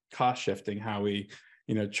cost shifting, how we,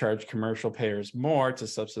 charge commercial payers more to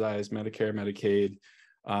subsidize Medicare, Medicaid,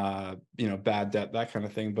 bad debt, that kind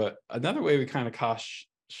of thing. But another way we kind of cost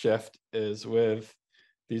shift is with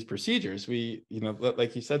these procedures. We,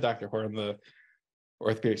 like you said, Dr. Horn, the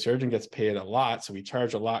orthopedic surgeon gets paid a lot. So we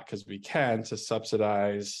charge a lot because we can to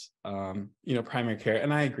subsidize, primary care.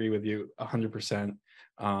 And I agree with you 100%.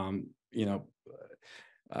 You know,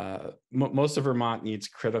 most of Vermont needs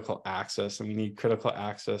critical access, and we need critical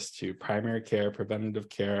access to primary care, preventative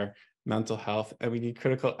care, mental health, and we need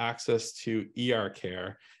critical access to ER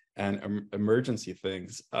care and emergency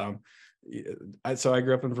things. So I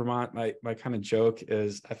grew up in Vermont. My kind of joke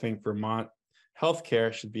is I think Vermont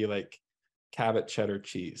healthcare should be like Cabot cheddar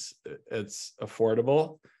cheese. It's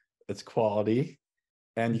affordable, it's quality,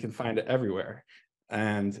 and you can find it everywhere.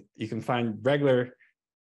 And you can find regular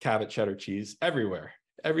Cabot cheddar cheese everywhere,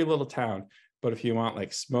 every little town. But if you want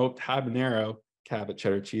like smoked habanero Cabot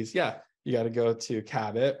cheddar cheese, yeah, you got to go to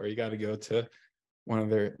Cabot, or you got to go to one of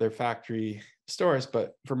their factory stores.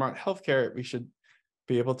 But Vermont healthcare, we should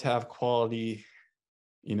be able to have quality,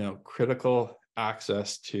 you know, critical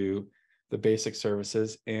access to the basic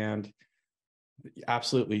services. And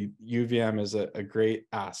absolutely, UVM is a great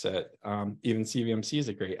asset. Even CVMC is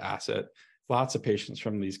a great asset. Lots of patients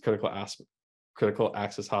from these critical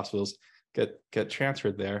access hospitals get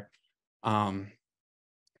transferred there. But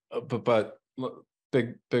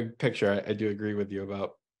big picture, I do agree with you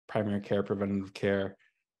about primary care, preventative care,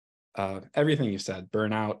 everything you said,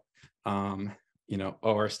 burnout, you know,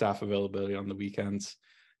 OR staff availability on the weekends.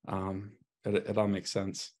 It all makes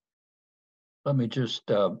sense. Let me just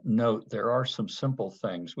note, there are some simple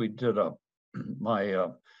things. We did my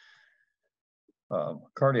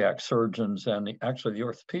cardiac surgeons and actually the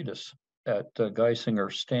orthopedists at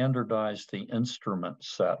Geisinger standardized the instrument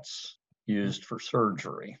sets used for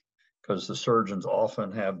surgery, because the surgeons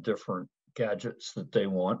often have different gadgets that they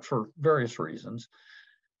want for various reasons.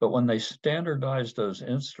 But when they standardized those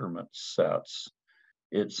instrument sets,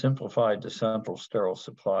 it simplified the central sterile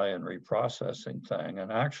supply and reprocessing thing.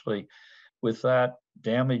 And actually, with that,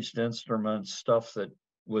 damaged instruments, stuff that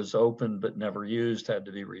was open but never used, had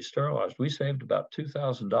to be re-sterilized. We saved about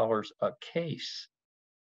 $2,000 a case.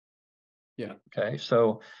 Yeah. Okay.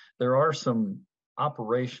 So there are some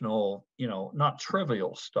operational, you know, not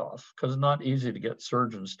trivial stuff, because it's not easy to get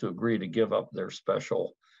surgeons to agree to give up their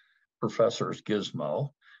special professor's gizmo.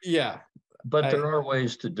 Yeah. But there are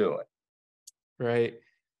ways to do it. Right.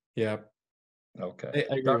 Yeah. Okay.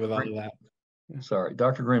 I agree with all of that. Sorry,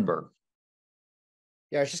 Dr. Greenberg.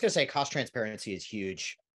 Yeah, I was just going to say cost transparency is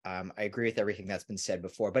huge. I agree with everything that's been said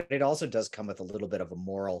before, but it also does come with a little bit of a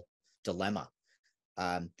moral dilemma.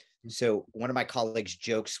 So one of my colleagues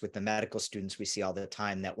jokes with the medical students we see all the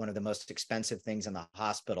time that one of the most expensive things in the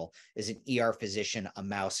hospital is an ER physician, a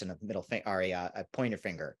mouse, and a middle finger, or a pointer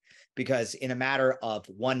finger, because in a matter of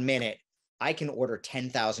 1 minute, I can order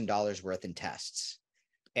 $10,000 worth in tests.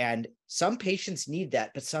 And some patients need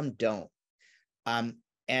that, but some don't.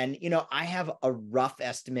 And, you know, I have a rough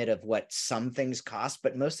estimate of what some things cost,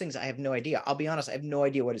 but most things I have no idea. I'll be honest, I have no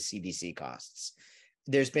idea what a CBC costs.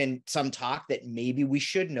 There's been some talk that maybe we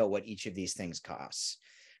should know what each of these things costs.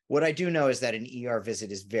 What I do know is that an ER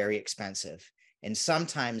visit is very expensive. And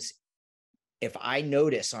sometimes if I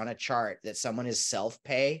notice on a chart that someone is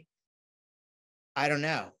self-pay, I don't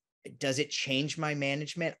know. Does it change my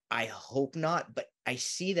management? I hope not, but I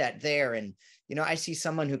see that there. And, you know, I see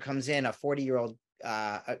someone who comes in, a 40-year-old,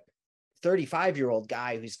 a 35-year-old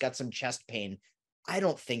guy who's got some chest pain. I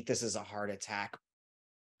don't think this is a heart attack,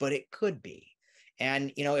 but it could be.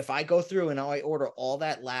 And, you know, if I go through and I order all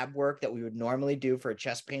that lab work that we would normally do for a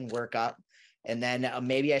chest pain workup, and then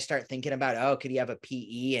maybe I start thinking about, oh, could he have a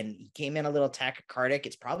PE? And he came in a little tachycardic.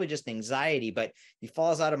 It's probably just anxiety, but he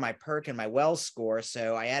falls out of my PERC and my Wells score.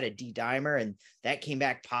 So I had a D-dimer and that came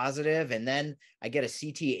back positive. And then I get a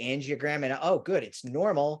CT angiogram and, oh, good, it's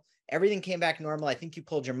normal. Everything came back normal. I think you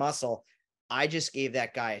pulled your muscle. I just gave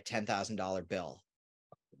that guy a $10,000 bill.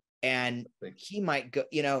 And he might go,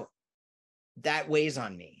 you know, that weighs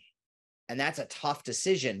on me. And that's a tough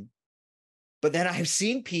decision. But then I've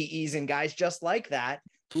seen PEs and guys just like that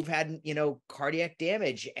who've had, you know, cardiac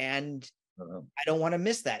damage, and I don't want to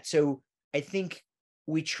miss that. So I think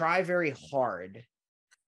we try very hard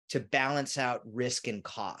to balance out risk and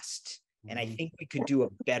cost. And I think we could do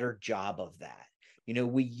a better job of that. You know,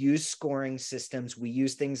 we use scoring systems. We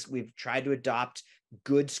use things, we've tried to adopt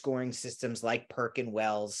good scoring systems like PERC and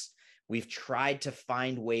Wells. We've tried to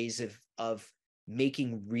find ways of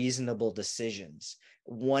making reasonable decisions.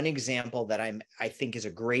 One example that I think is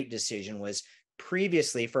a great decision was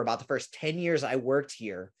previously, for about the first 10 years I worked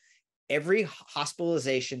here, every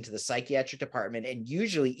hospitalization to the psychiatric department, and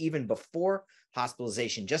usually even before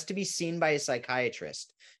hospitalization, just to be seen by a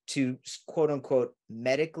psychiatrist to quote unquote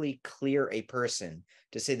medically clear a person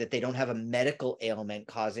to say that they don't have a medical ailment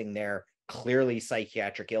causing their clearly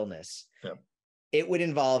psychiatric illness. Yep. It would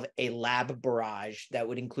involve a lab barrage that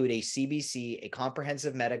would include a CBC, a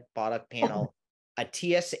comprehensive metabolic panel, a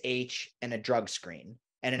TSH, and a drug screen.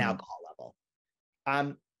 and an alcohol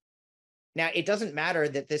level. Now, it doesn't matter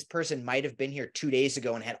that this person might have been here 2 days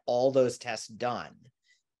ago and had all those tests done.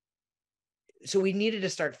 So we needed to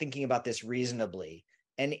start thinking about this reasonably.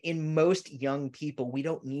 And in most young people, we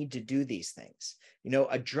don't need to do these things. You know,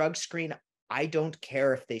 a drug screen, I don't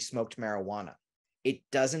care if they smoked marijuana. It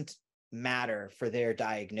doesn't matter for their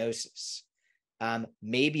diagnosis.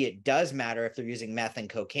 Maybe it does matter if they're using meth and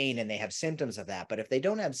cocaine and they have symptoms of that. But if they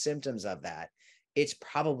don't have symptoms of that, it's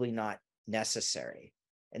probably not necessary.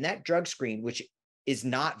 And that drug screen, which is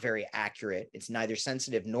not very accurate, it's neither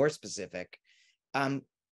sensitive nor specific,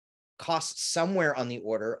 costs somewhere on the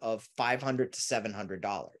order of $500 to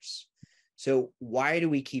 $700. So why do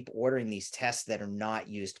we keep ordering these tests that are not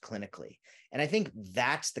used clinically? And I think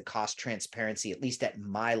that's the cost transparency, at least at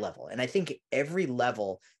my level. And I think every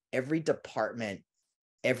level, every department,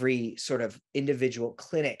 every sort of individual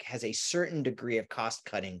clinic has a certain degree of cost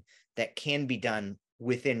cutting that can be done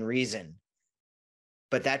within reason.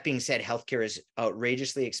 But that being said, healthcare is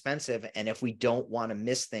outrageously expensive. And if we don't want to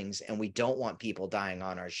miss things and we don't want people dying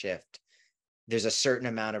on our shift, there's a certain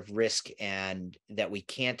amount of risk and that we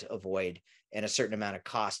can't avoid, and a certain amount of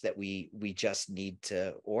cost that we just need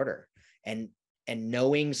to order. And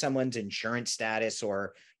knowing someone's insurance status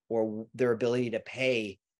or their ability to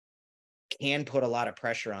pay can put a lot of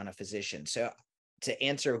pressure on a physician. So to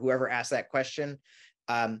answer whoever asked that question,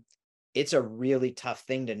 it's a really tough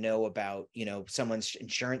thing to know about, you know, someone's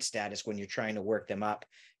insurance status when you're trying to work them up.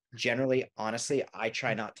 Generally, honestly, I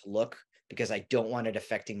try not to look because I don't want it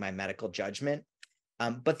affecting my medical judgment.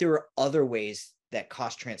 But there are other ways that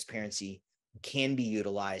cost transparency can be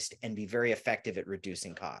utilized and be very effective at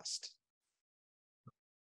reducing cost.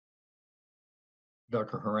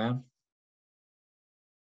 Dr. Haran?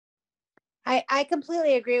 I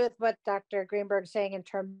completely agree with what Dr. Greenberg is saying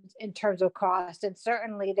in terms of cost. And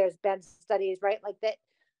certainly there's been studies, right, like that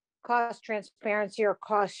cost transparency or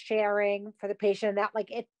cost sharing for the patient, that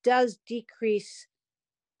like it does decrease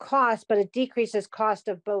cost, but it decreases cost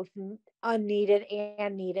of both unneeded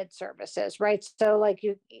and needed services, right? So like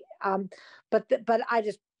you, but I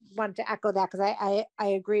just want to echo that because I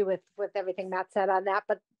agree with everything Matt said on that.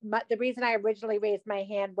 But the reason I originally raised my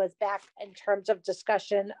hand was back in terms of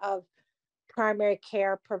discussion of primary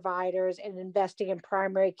care providers and investing in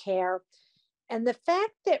primary care, and the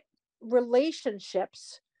fact that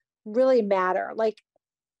relationships really matter. Like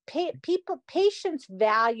patients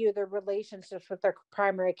value their relationships with their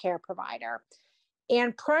primary care provider,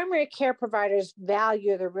 and primary care providers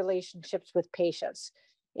value their relationships with patients.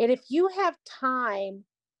 And if you have time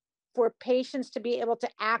for patients to be able to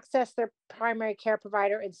access their primary care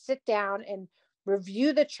provider and sit down and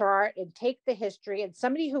review the chart and take the history, and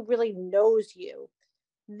somebody who really knows you,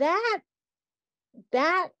 that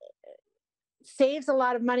saves a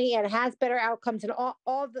lot of money and has better outcomes and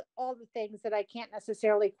all the things that I can't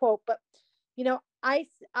necessarily quote. But you know, I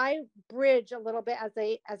bridge a little bit as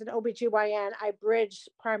an OBGYN, I bridge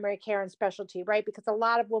primary care and specialty, right? Because a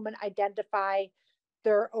lot of women identify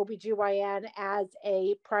their OBGYN as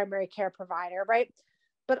a primary care provider, right?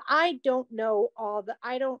 But I don't know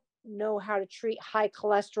how to treat high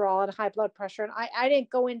cholesterol and high blood pressure. And I didn't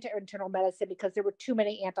go into internal medicine because there were too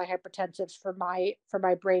many antihypertensives for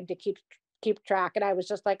my brain to keep track. And I was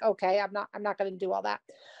just like, okay, I'm not going to do all that.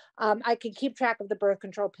 I can keep track of the birth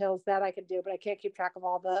control pills, that I can do, but I can't keep track of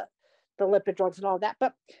all the lipid drugs and all that.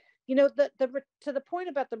 But you know, to the point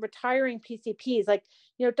about the retiring PCPs, like,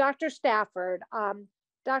 you know, Dr. Stafford,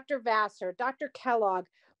 Dr. Vassar, Dr. Kellogg,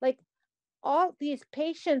 like all these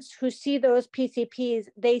patients who see those PCPs,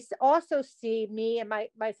 they also see me and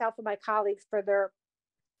myself and my colleagues for their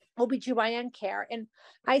OBGYN care. And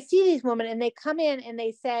I see these women and they come in and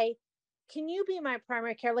they say, can you be my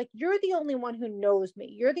primary care? Like, you're the only one who knows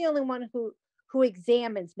me. You're the only one who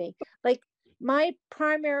examines me. Like, my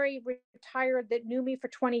primary retired that knew me for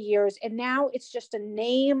 20 years. And now it's just a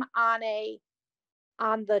name on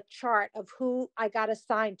the chart of who I got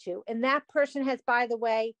assigned to. And that person has, by the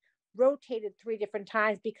way, rotated 3 different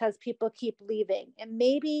times because people keep leaving. And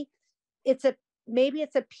maybe it's a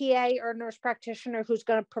PA or a nurse practitioner who's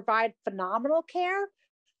going to provide phenomenal care,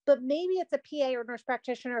 but maybe it's a PA or nurse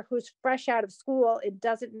practitioner who's fresh out of school and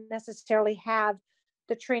doesn't necessarily have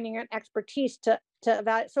the training and expertise to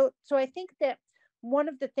evaluate. So I think that one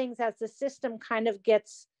of the things, as the system kind of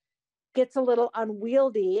gets a little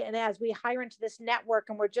unwieldy, and as we hire into this network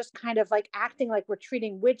and we're just kind of like acting like we're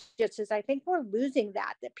treating widgets, is I think we're losing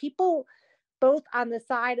that people, both on the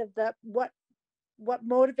side of what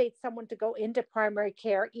motivates someone to go into primary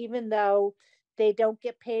care, even though they don't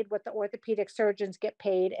get paid what the orthopedic surgeons get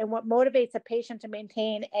paid, and what motivates a patient to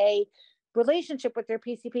maintain a relationship with their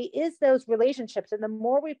PCP is those relationships. And the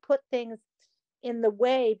more we put things in the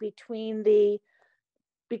way between the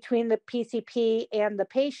PCP and the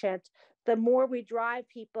patient, the more we drive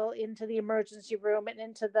people into the emergency room and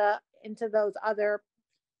into those other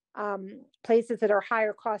places that are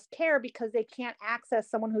higher cost care, because they can't access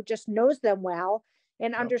someone who just knows them well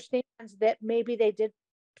and understands that maybe they did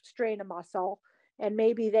strain a muscle and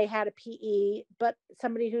maybe they had a PE, but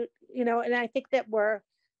somebody who, and I think that we're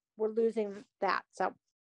losing that. So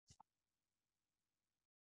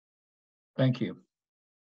Thank you.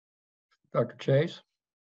 Dr. Chase?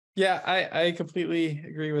 Yeah, I completely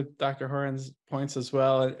agree with Dr. Horan's points as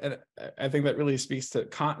well. And I think that really speaks to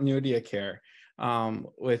continuity of care,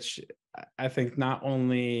 which I think not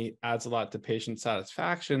only adds a lot to patient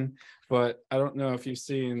satisfaction, but I don't know if you've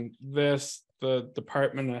seen this, the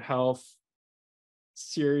Department of Health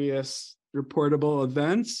serious reportable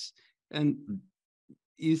events, and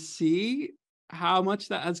you see how much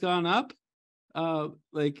that has gone up.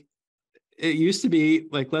 Like it used to be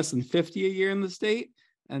like less than 50 a year in the state,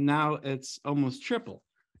 and now it's almost triple.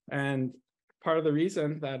 And part of the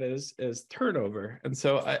reason that is turnover. And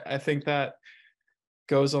so I think that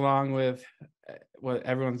goes along with what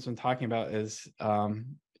everyone's been talking about is,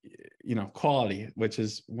 quality, which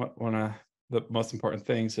is one of the most important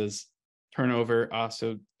things. Is turnover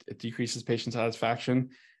also, it decreases patient satisfaction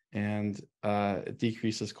and it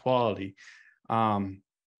decreases quality. And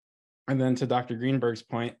then to Dr. Greenberg's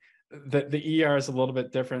point, the ER is a little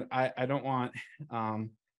bit different. I don't want,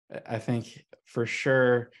 I think for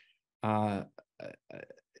sure,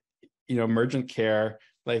 emergent care,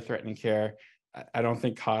 life-threatening care, I don't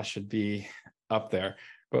think cost should be up there.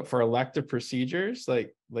 But for elective procedures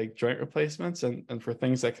like joint replacements and for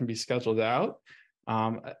things that can be scheduled out,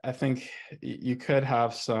 I think you could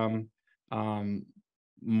have some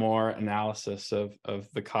more analysis of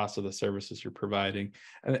the cost of the services you're providing.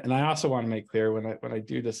 And I also want to make clear, when I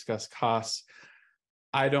do discuss costs,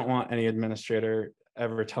 I don't want any administrator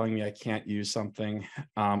ever telling me I can't use something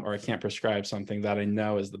or I can't prescribe something that I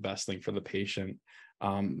know is the best thing for the patient.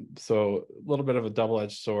 So a little bit of a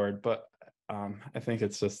double-edged sword, but I think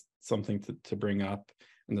it's just something to bring up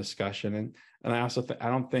in discussion. And I also I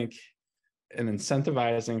don't think in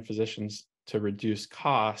incentivizing physicians to reduce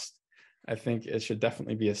cost, I think it should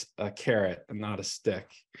definitely be a carrot and not a stick.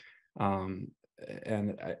 And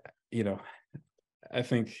I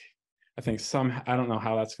think I don't know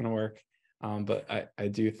how that's going to work, but I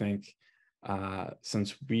do think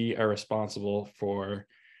since we are responsible for,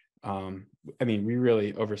 we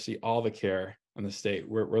really oversee all the care in the state.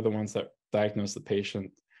 We're the ones that diagnose the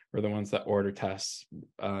patient. We're the ones that order tests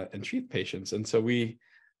and treat patients, and so we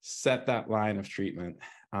set that line of treatment.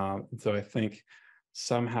 So I think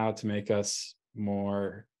somehow to make us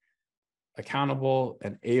more accountable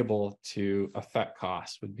and able to affect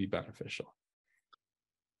costs would be beneficial.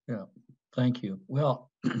 Yeah, thank you. Well,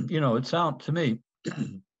 it sounds to me,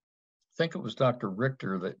 I think it was Dr.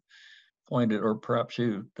 Richter that pointed, or perhaps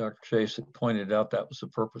you, Dr. Chase, that pointed out that was the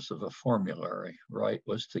purpose of a formulary, right?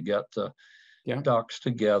 Was to get the docs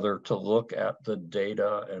together to look at the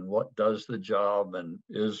data and what does the job and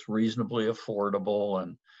is reasonably affordable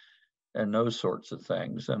and those sorts of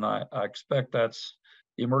things. And I expect that's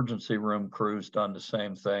the emergency room crew's done the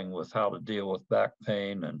same thing with how to deal with back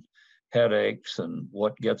pain and headaches and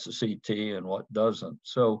what gets a CT and what doesn't.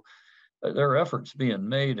 So there are efforts being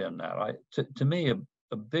made in that. To me,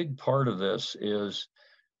 a big part of this is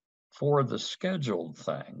for the scheduled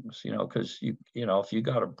things, because if you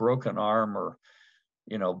got a broken arm or,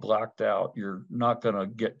 blacked out, you're not going to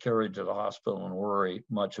get carried to the hospital and worry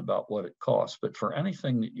much about what it costs. But for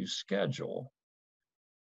anything that you schedule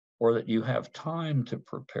or that you have time to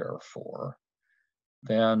prepare for,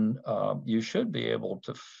 then you should be able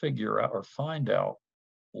to figure out or find out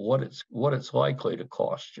what it's likely to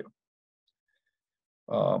cost you.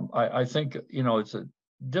 I think it's a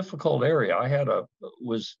difficult area. I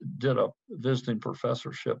did a visiting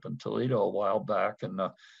professorship in Toledo a while back, and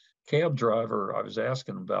the cab driver I was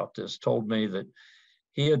asking about this told me that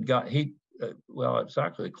it's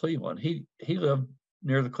actually Cleveland. He lived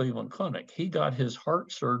near the Cleveland Clinic. He got his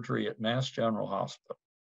heart surgery at Mass General Hospital.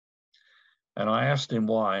 And I asked him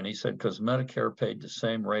why, and he said, because Medicare paid the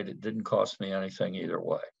same rate. It didn't cost me anything either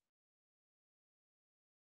way.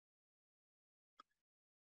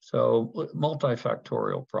 So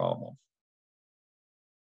multifactorial problem.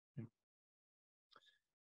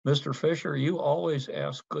 Mr. Fisher, you always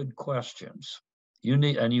ask good questions.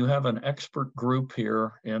 You have an expert group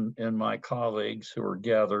here in my colleagues who are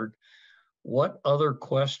gathered. What other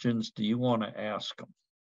questions do you want to ask them?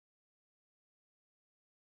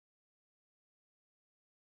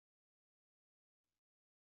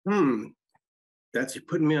 That's, you're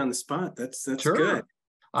putting me on the spot. That's Sure. good.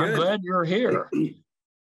 I'm Good. glad you're here.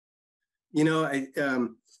 You know,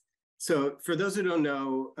 so for those who don't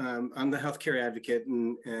know, I'm the healthcare advocate,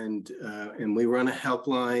 and we run a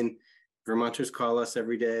helpline. Vermonters call us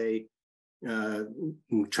every day,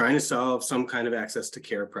 trying to solve some kind of access to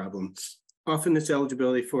care problem. Often it's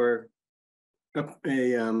eligibility for a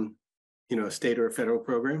state or a federal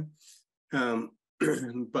program,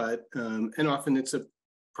 but and often it's a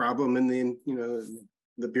problem in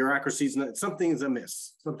the bureaucracy's not, something's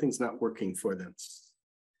amiss, something's not working for them.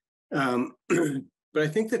 But I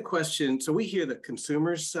think the question, so we hear the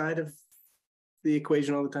consumer's side of the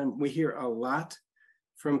equation all the time. We hear a lot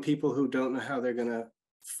from people who don't know how they're going to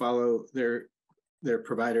follow their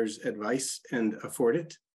provider's advice and afford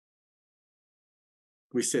it.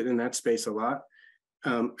 We sit in that space a lot.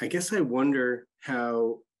 I guess I wonder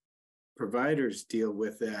how providers deal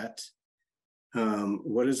with that.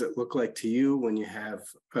 What does it look like to you when you have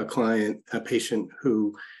a patient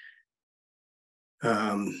who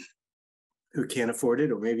can't afford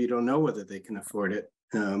it, or maybe you don't know whether they can afford it,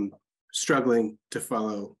 struggling to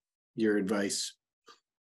follow your advice?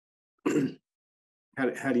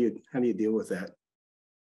 How do you deal with that?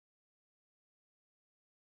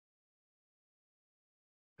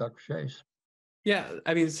 Dr. Chase. Yeah,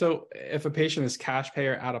 I mean, so if a patient is cash pay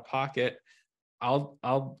or out of pocket,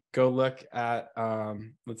 I'll go look at,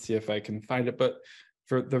 let's see if I can find it, but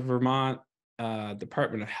for the Vermont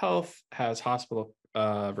Department of Health has hospital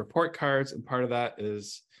report cards, and part of that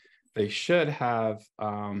is they should have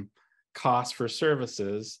costs for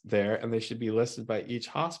services there, and they should be listed by each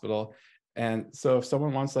hospital. And so if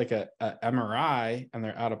someone wants like a MRI and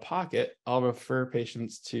they're out of pocket, I'll refer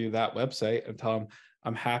patients to that website and tell them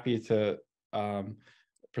I'm happy to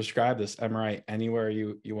prescribe this MRI anywhere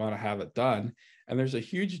you want to have it done. And there's a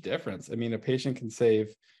huge difference. I mean, a patient can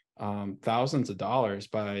save thousands of dollars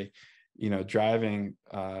by driving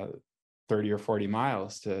 30 or 40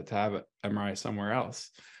 miles to have an MRI somewhere else.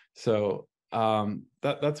 So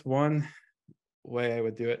that's one way I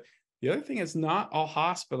would do it. The other thing is, not all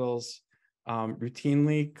hospitals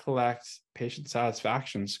routinely collect patient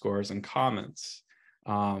satisfaction scores and comments.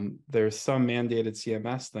 There's some mandated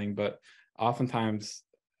CMS thing, but oftentimes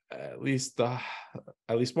at least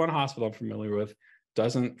one hospital I'm familiar with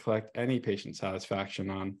doesn't collect any patient satisfaction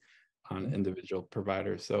on individual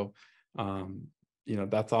providers. So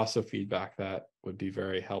that's also feedback that would be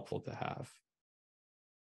very helpful to have.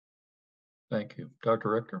 Thank you. Dr.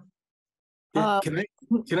 Richter? Yeah, can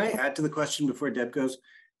I add to the question before Deb goes?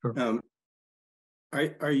 Sure.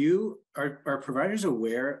 Are providers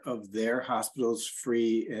aware of their hospital's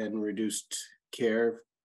free and reduced care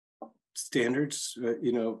standards?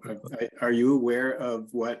 Are you aware of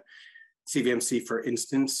what CVMC, for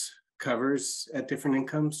instance, covers at different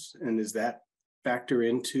incomes? And does that factor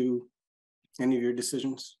into any of your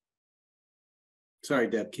decisions? Sorry,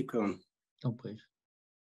 Deb, keep going. Oh, please.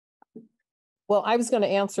 Well, I was going to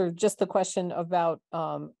answer just the question about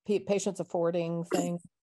patients affording things.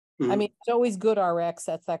 I mean, it's always good RX.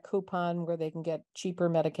 That's that coupon where they can get cheaper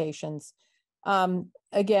medications.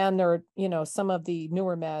 Again, there are, some of the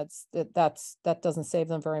newer meds that doesn't save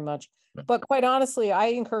them very much. But quite honestly, I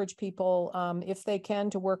encourage people, if they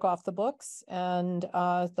can, to work off the books, and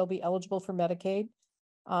they'll be eligible for Medicaid.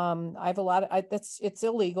 I have it's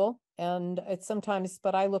illegal, and it's sometimes,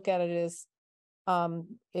 but I look at it as,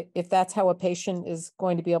 if that's how a patient is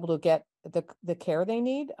going to be able to get the care they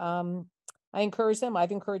need, I encourage them.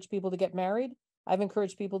 I've encouraged people to get married. I've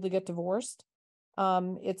encouraged people to get divorced.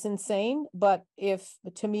 It's insane, but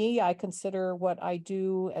to me, I consider what I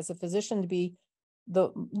do as a physician to be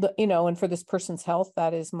and for this person's health,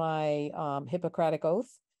 that is my Hippocratic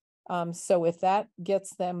oath. So if that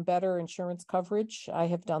gets them better insurance coverage, I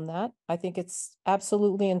have done that. I think it's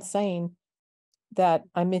absolutely insane that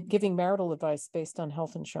I'm giving marital advice based on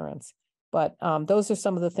health insurance. But those are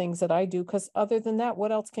some of the things that I do, because other than that,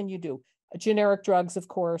 what else can you do? Generic drugs, of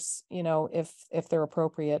course, if they're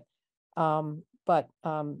appropriate. But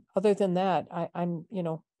other than that,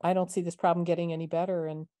 I don't see this problem getting any better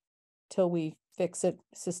until we fix it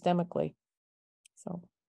systemically. So.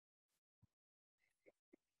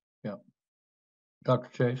 Yeah. Dr.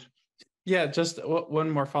 Chase? Yeah, just one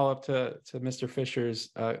more follow-up to Mr. Fisher's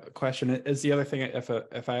question. Is the other thing,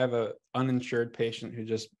 if I have an uninsured patient who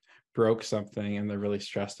just broke something and they're really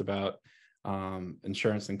stressed about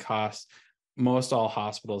insurance and costs, most all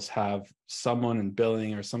hospitals have someone in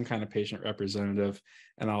billing or some kind of patient representative,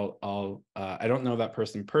 and I don't know that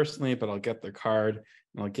person personally, but I'll get their card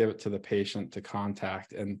and I'll give it to the patient to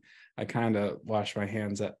contact, and I kind of wash my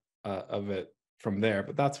hands of it from there.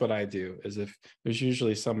 But that's what I do, is if there's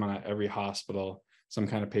usually someone at every hospital, some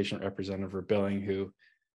kind of patient representative or billing who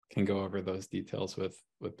can go over those details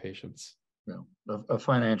with patients. A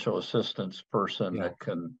financial assistance person Yeah. that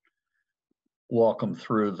can walk them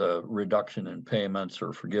through the reduction in payments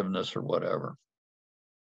or forgiveness or whatever.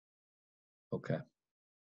 Okay.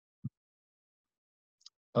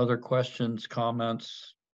 Other questions,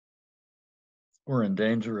 comments? We're in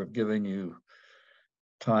danger of giving you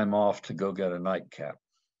time off to go get a nightcap.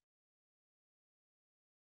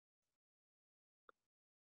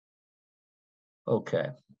 Okay.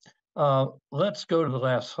 Let's go to the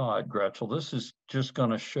last slide, Gretchen. This is just going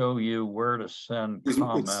to show you where to send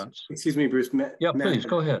comments. Excuse me, Bruce. Matt, Yeah, Matt please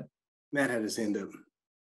go ahead. Matt had his hand up.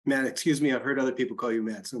 Matt, excuse me. I've heard other people call you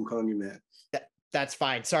Matt, so I'm calling you Matt. That's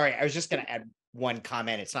fine. Sorry, I was just going to add one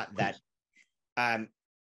comment. It's not that.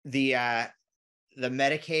 The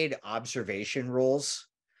Medicaid observation rules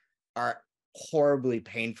are horribly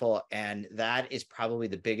painful, and that is probably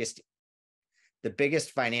the biggest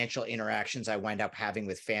financial interactions I wind up having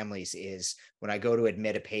with families is when I go to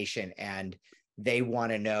admit a patient and they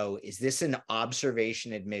want to know, is this an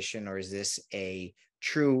observation admission or is this a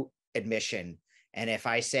true admission? And if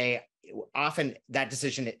I say, often that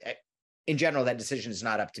decision, in general, that decision is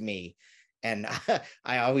not up to me. And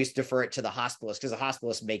I always defer it to the hospitalist, because the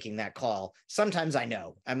hospitalist making that call. Sometimes I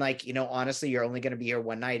know. I'm like, honestly, you're only going to be here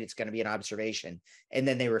one night. It's going to be an observation. And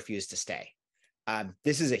then they refuse to stay.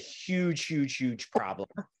 This is a huge, huge, huge problem.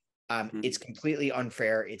 It's completely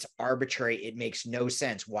unfair. It's arbitrary. It makes no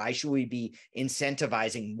sense. Why should we be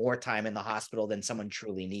incentivizing more time in the hospital than someone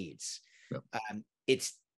truly needs? Yep.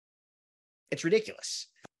 It's ridiculous.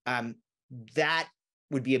 That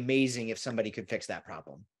would be amazing if somebody could fix that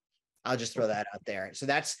problem. I'll just throw that out there. So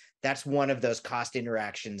that's one of those cost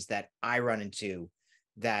interactions that I run into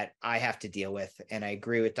that I have to deal with. And I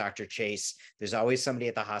agree with Dr. Chase. There's always somebody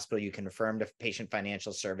at the hospital you can refer them to patient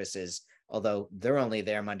financial services, although they're only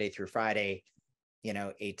there Monday through Friday,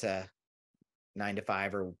 8 to 9 to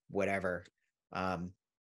 5 or whatever.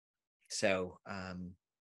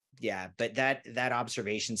 Yeah, but that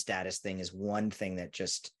observation status thing is one thing that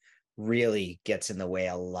just really gets in the way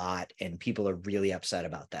a lot. And people are really upset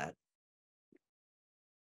about that.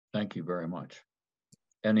 Thank you very much.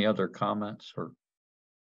 Any other comments or?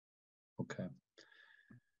 Okay.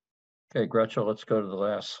 Okay, Gretchen, let's go to the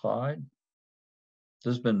last slide.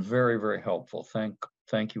 This has been very, very helpful. Thank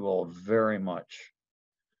you all very much.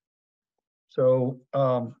 So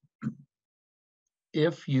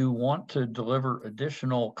if you want to deliver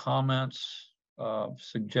additional comments,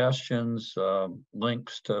 suggestions,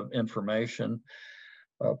 links to information,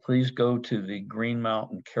 please go to the Green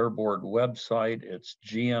Mountain Care Board website. It's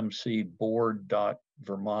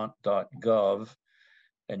gmcboard.vermont.gov,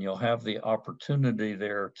 and you'll have the opportunity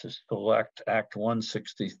there to select Act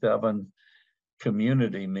 167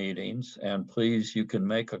 community meetings. And please, you can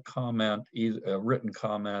make a comment, a written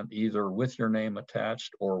comment, either with your name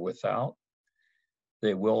attached or without.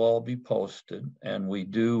 They will all be posted, and we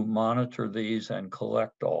do monitor these and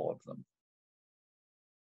collect all of them.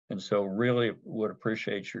 And so really would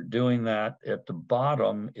appreciate your doing that. At the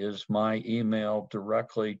bottom is my email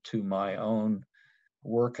directly to my own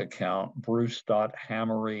work account,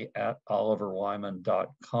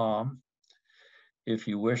 bruce.hammery@oliverwyman.com. If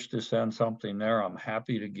you wish to send something there, I'm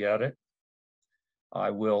happy to get it. I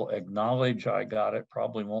will acknowledge I got it.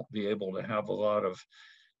 Probably won't be able to have a lot of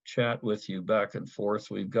chat with you back and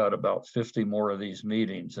forth. We've got about 50 more of these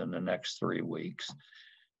meetings in the next 3 weeks.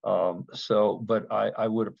 But I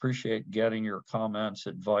would appreciate getting your comments,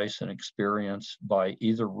 advice, and experience by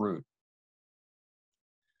either route.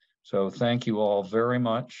 So thank you all very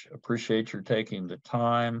much. Appreciate your taking the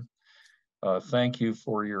time. Thank you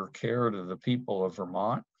for your care to the people of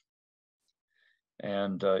Vermont.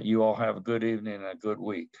 And you all have a good evening and a good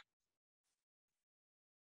week.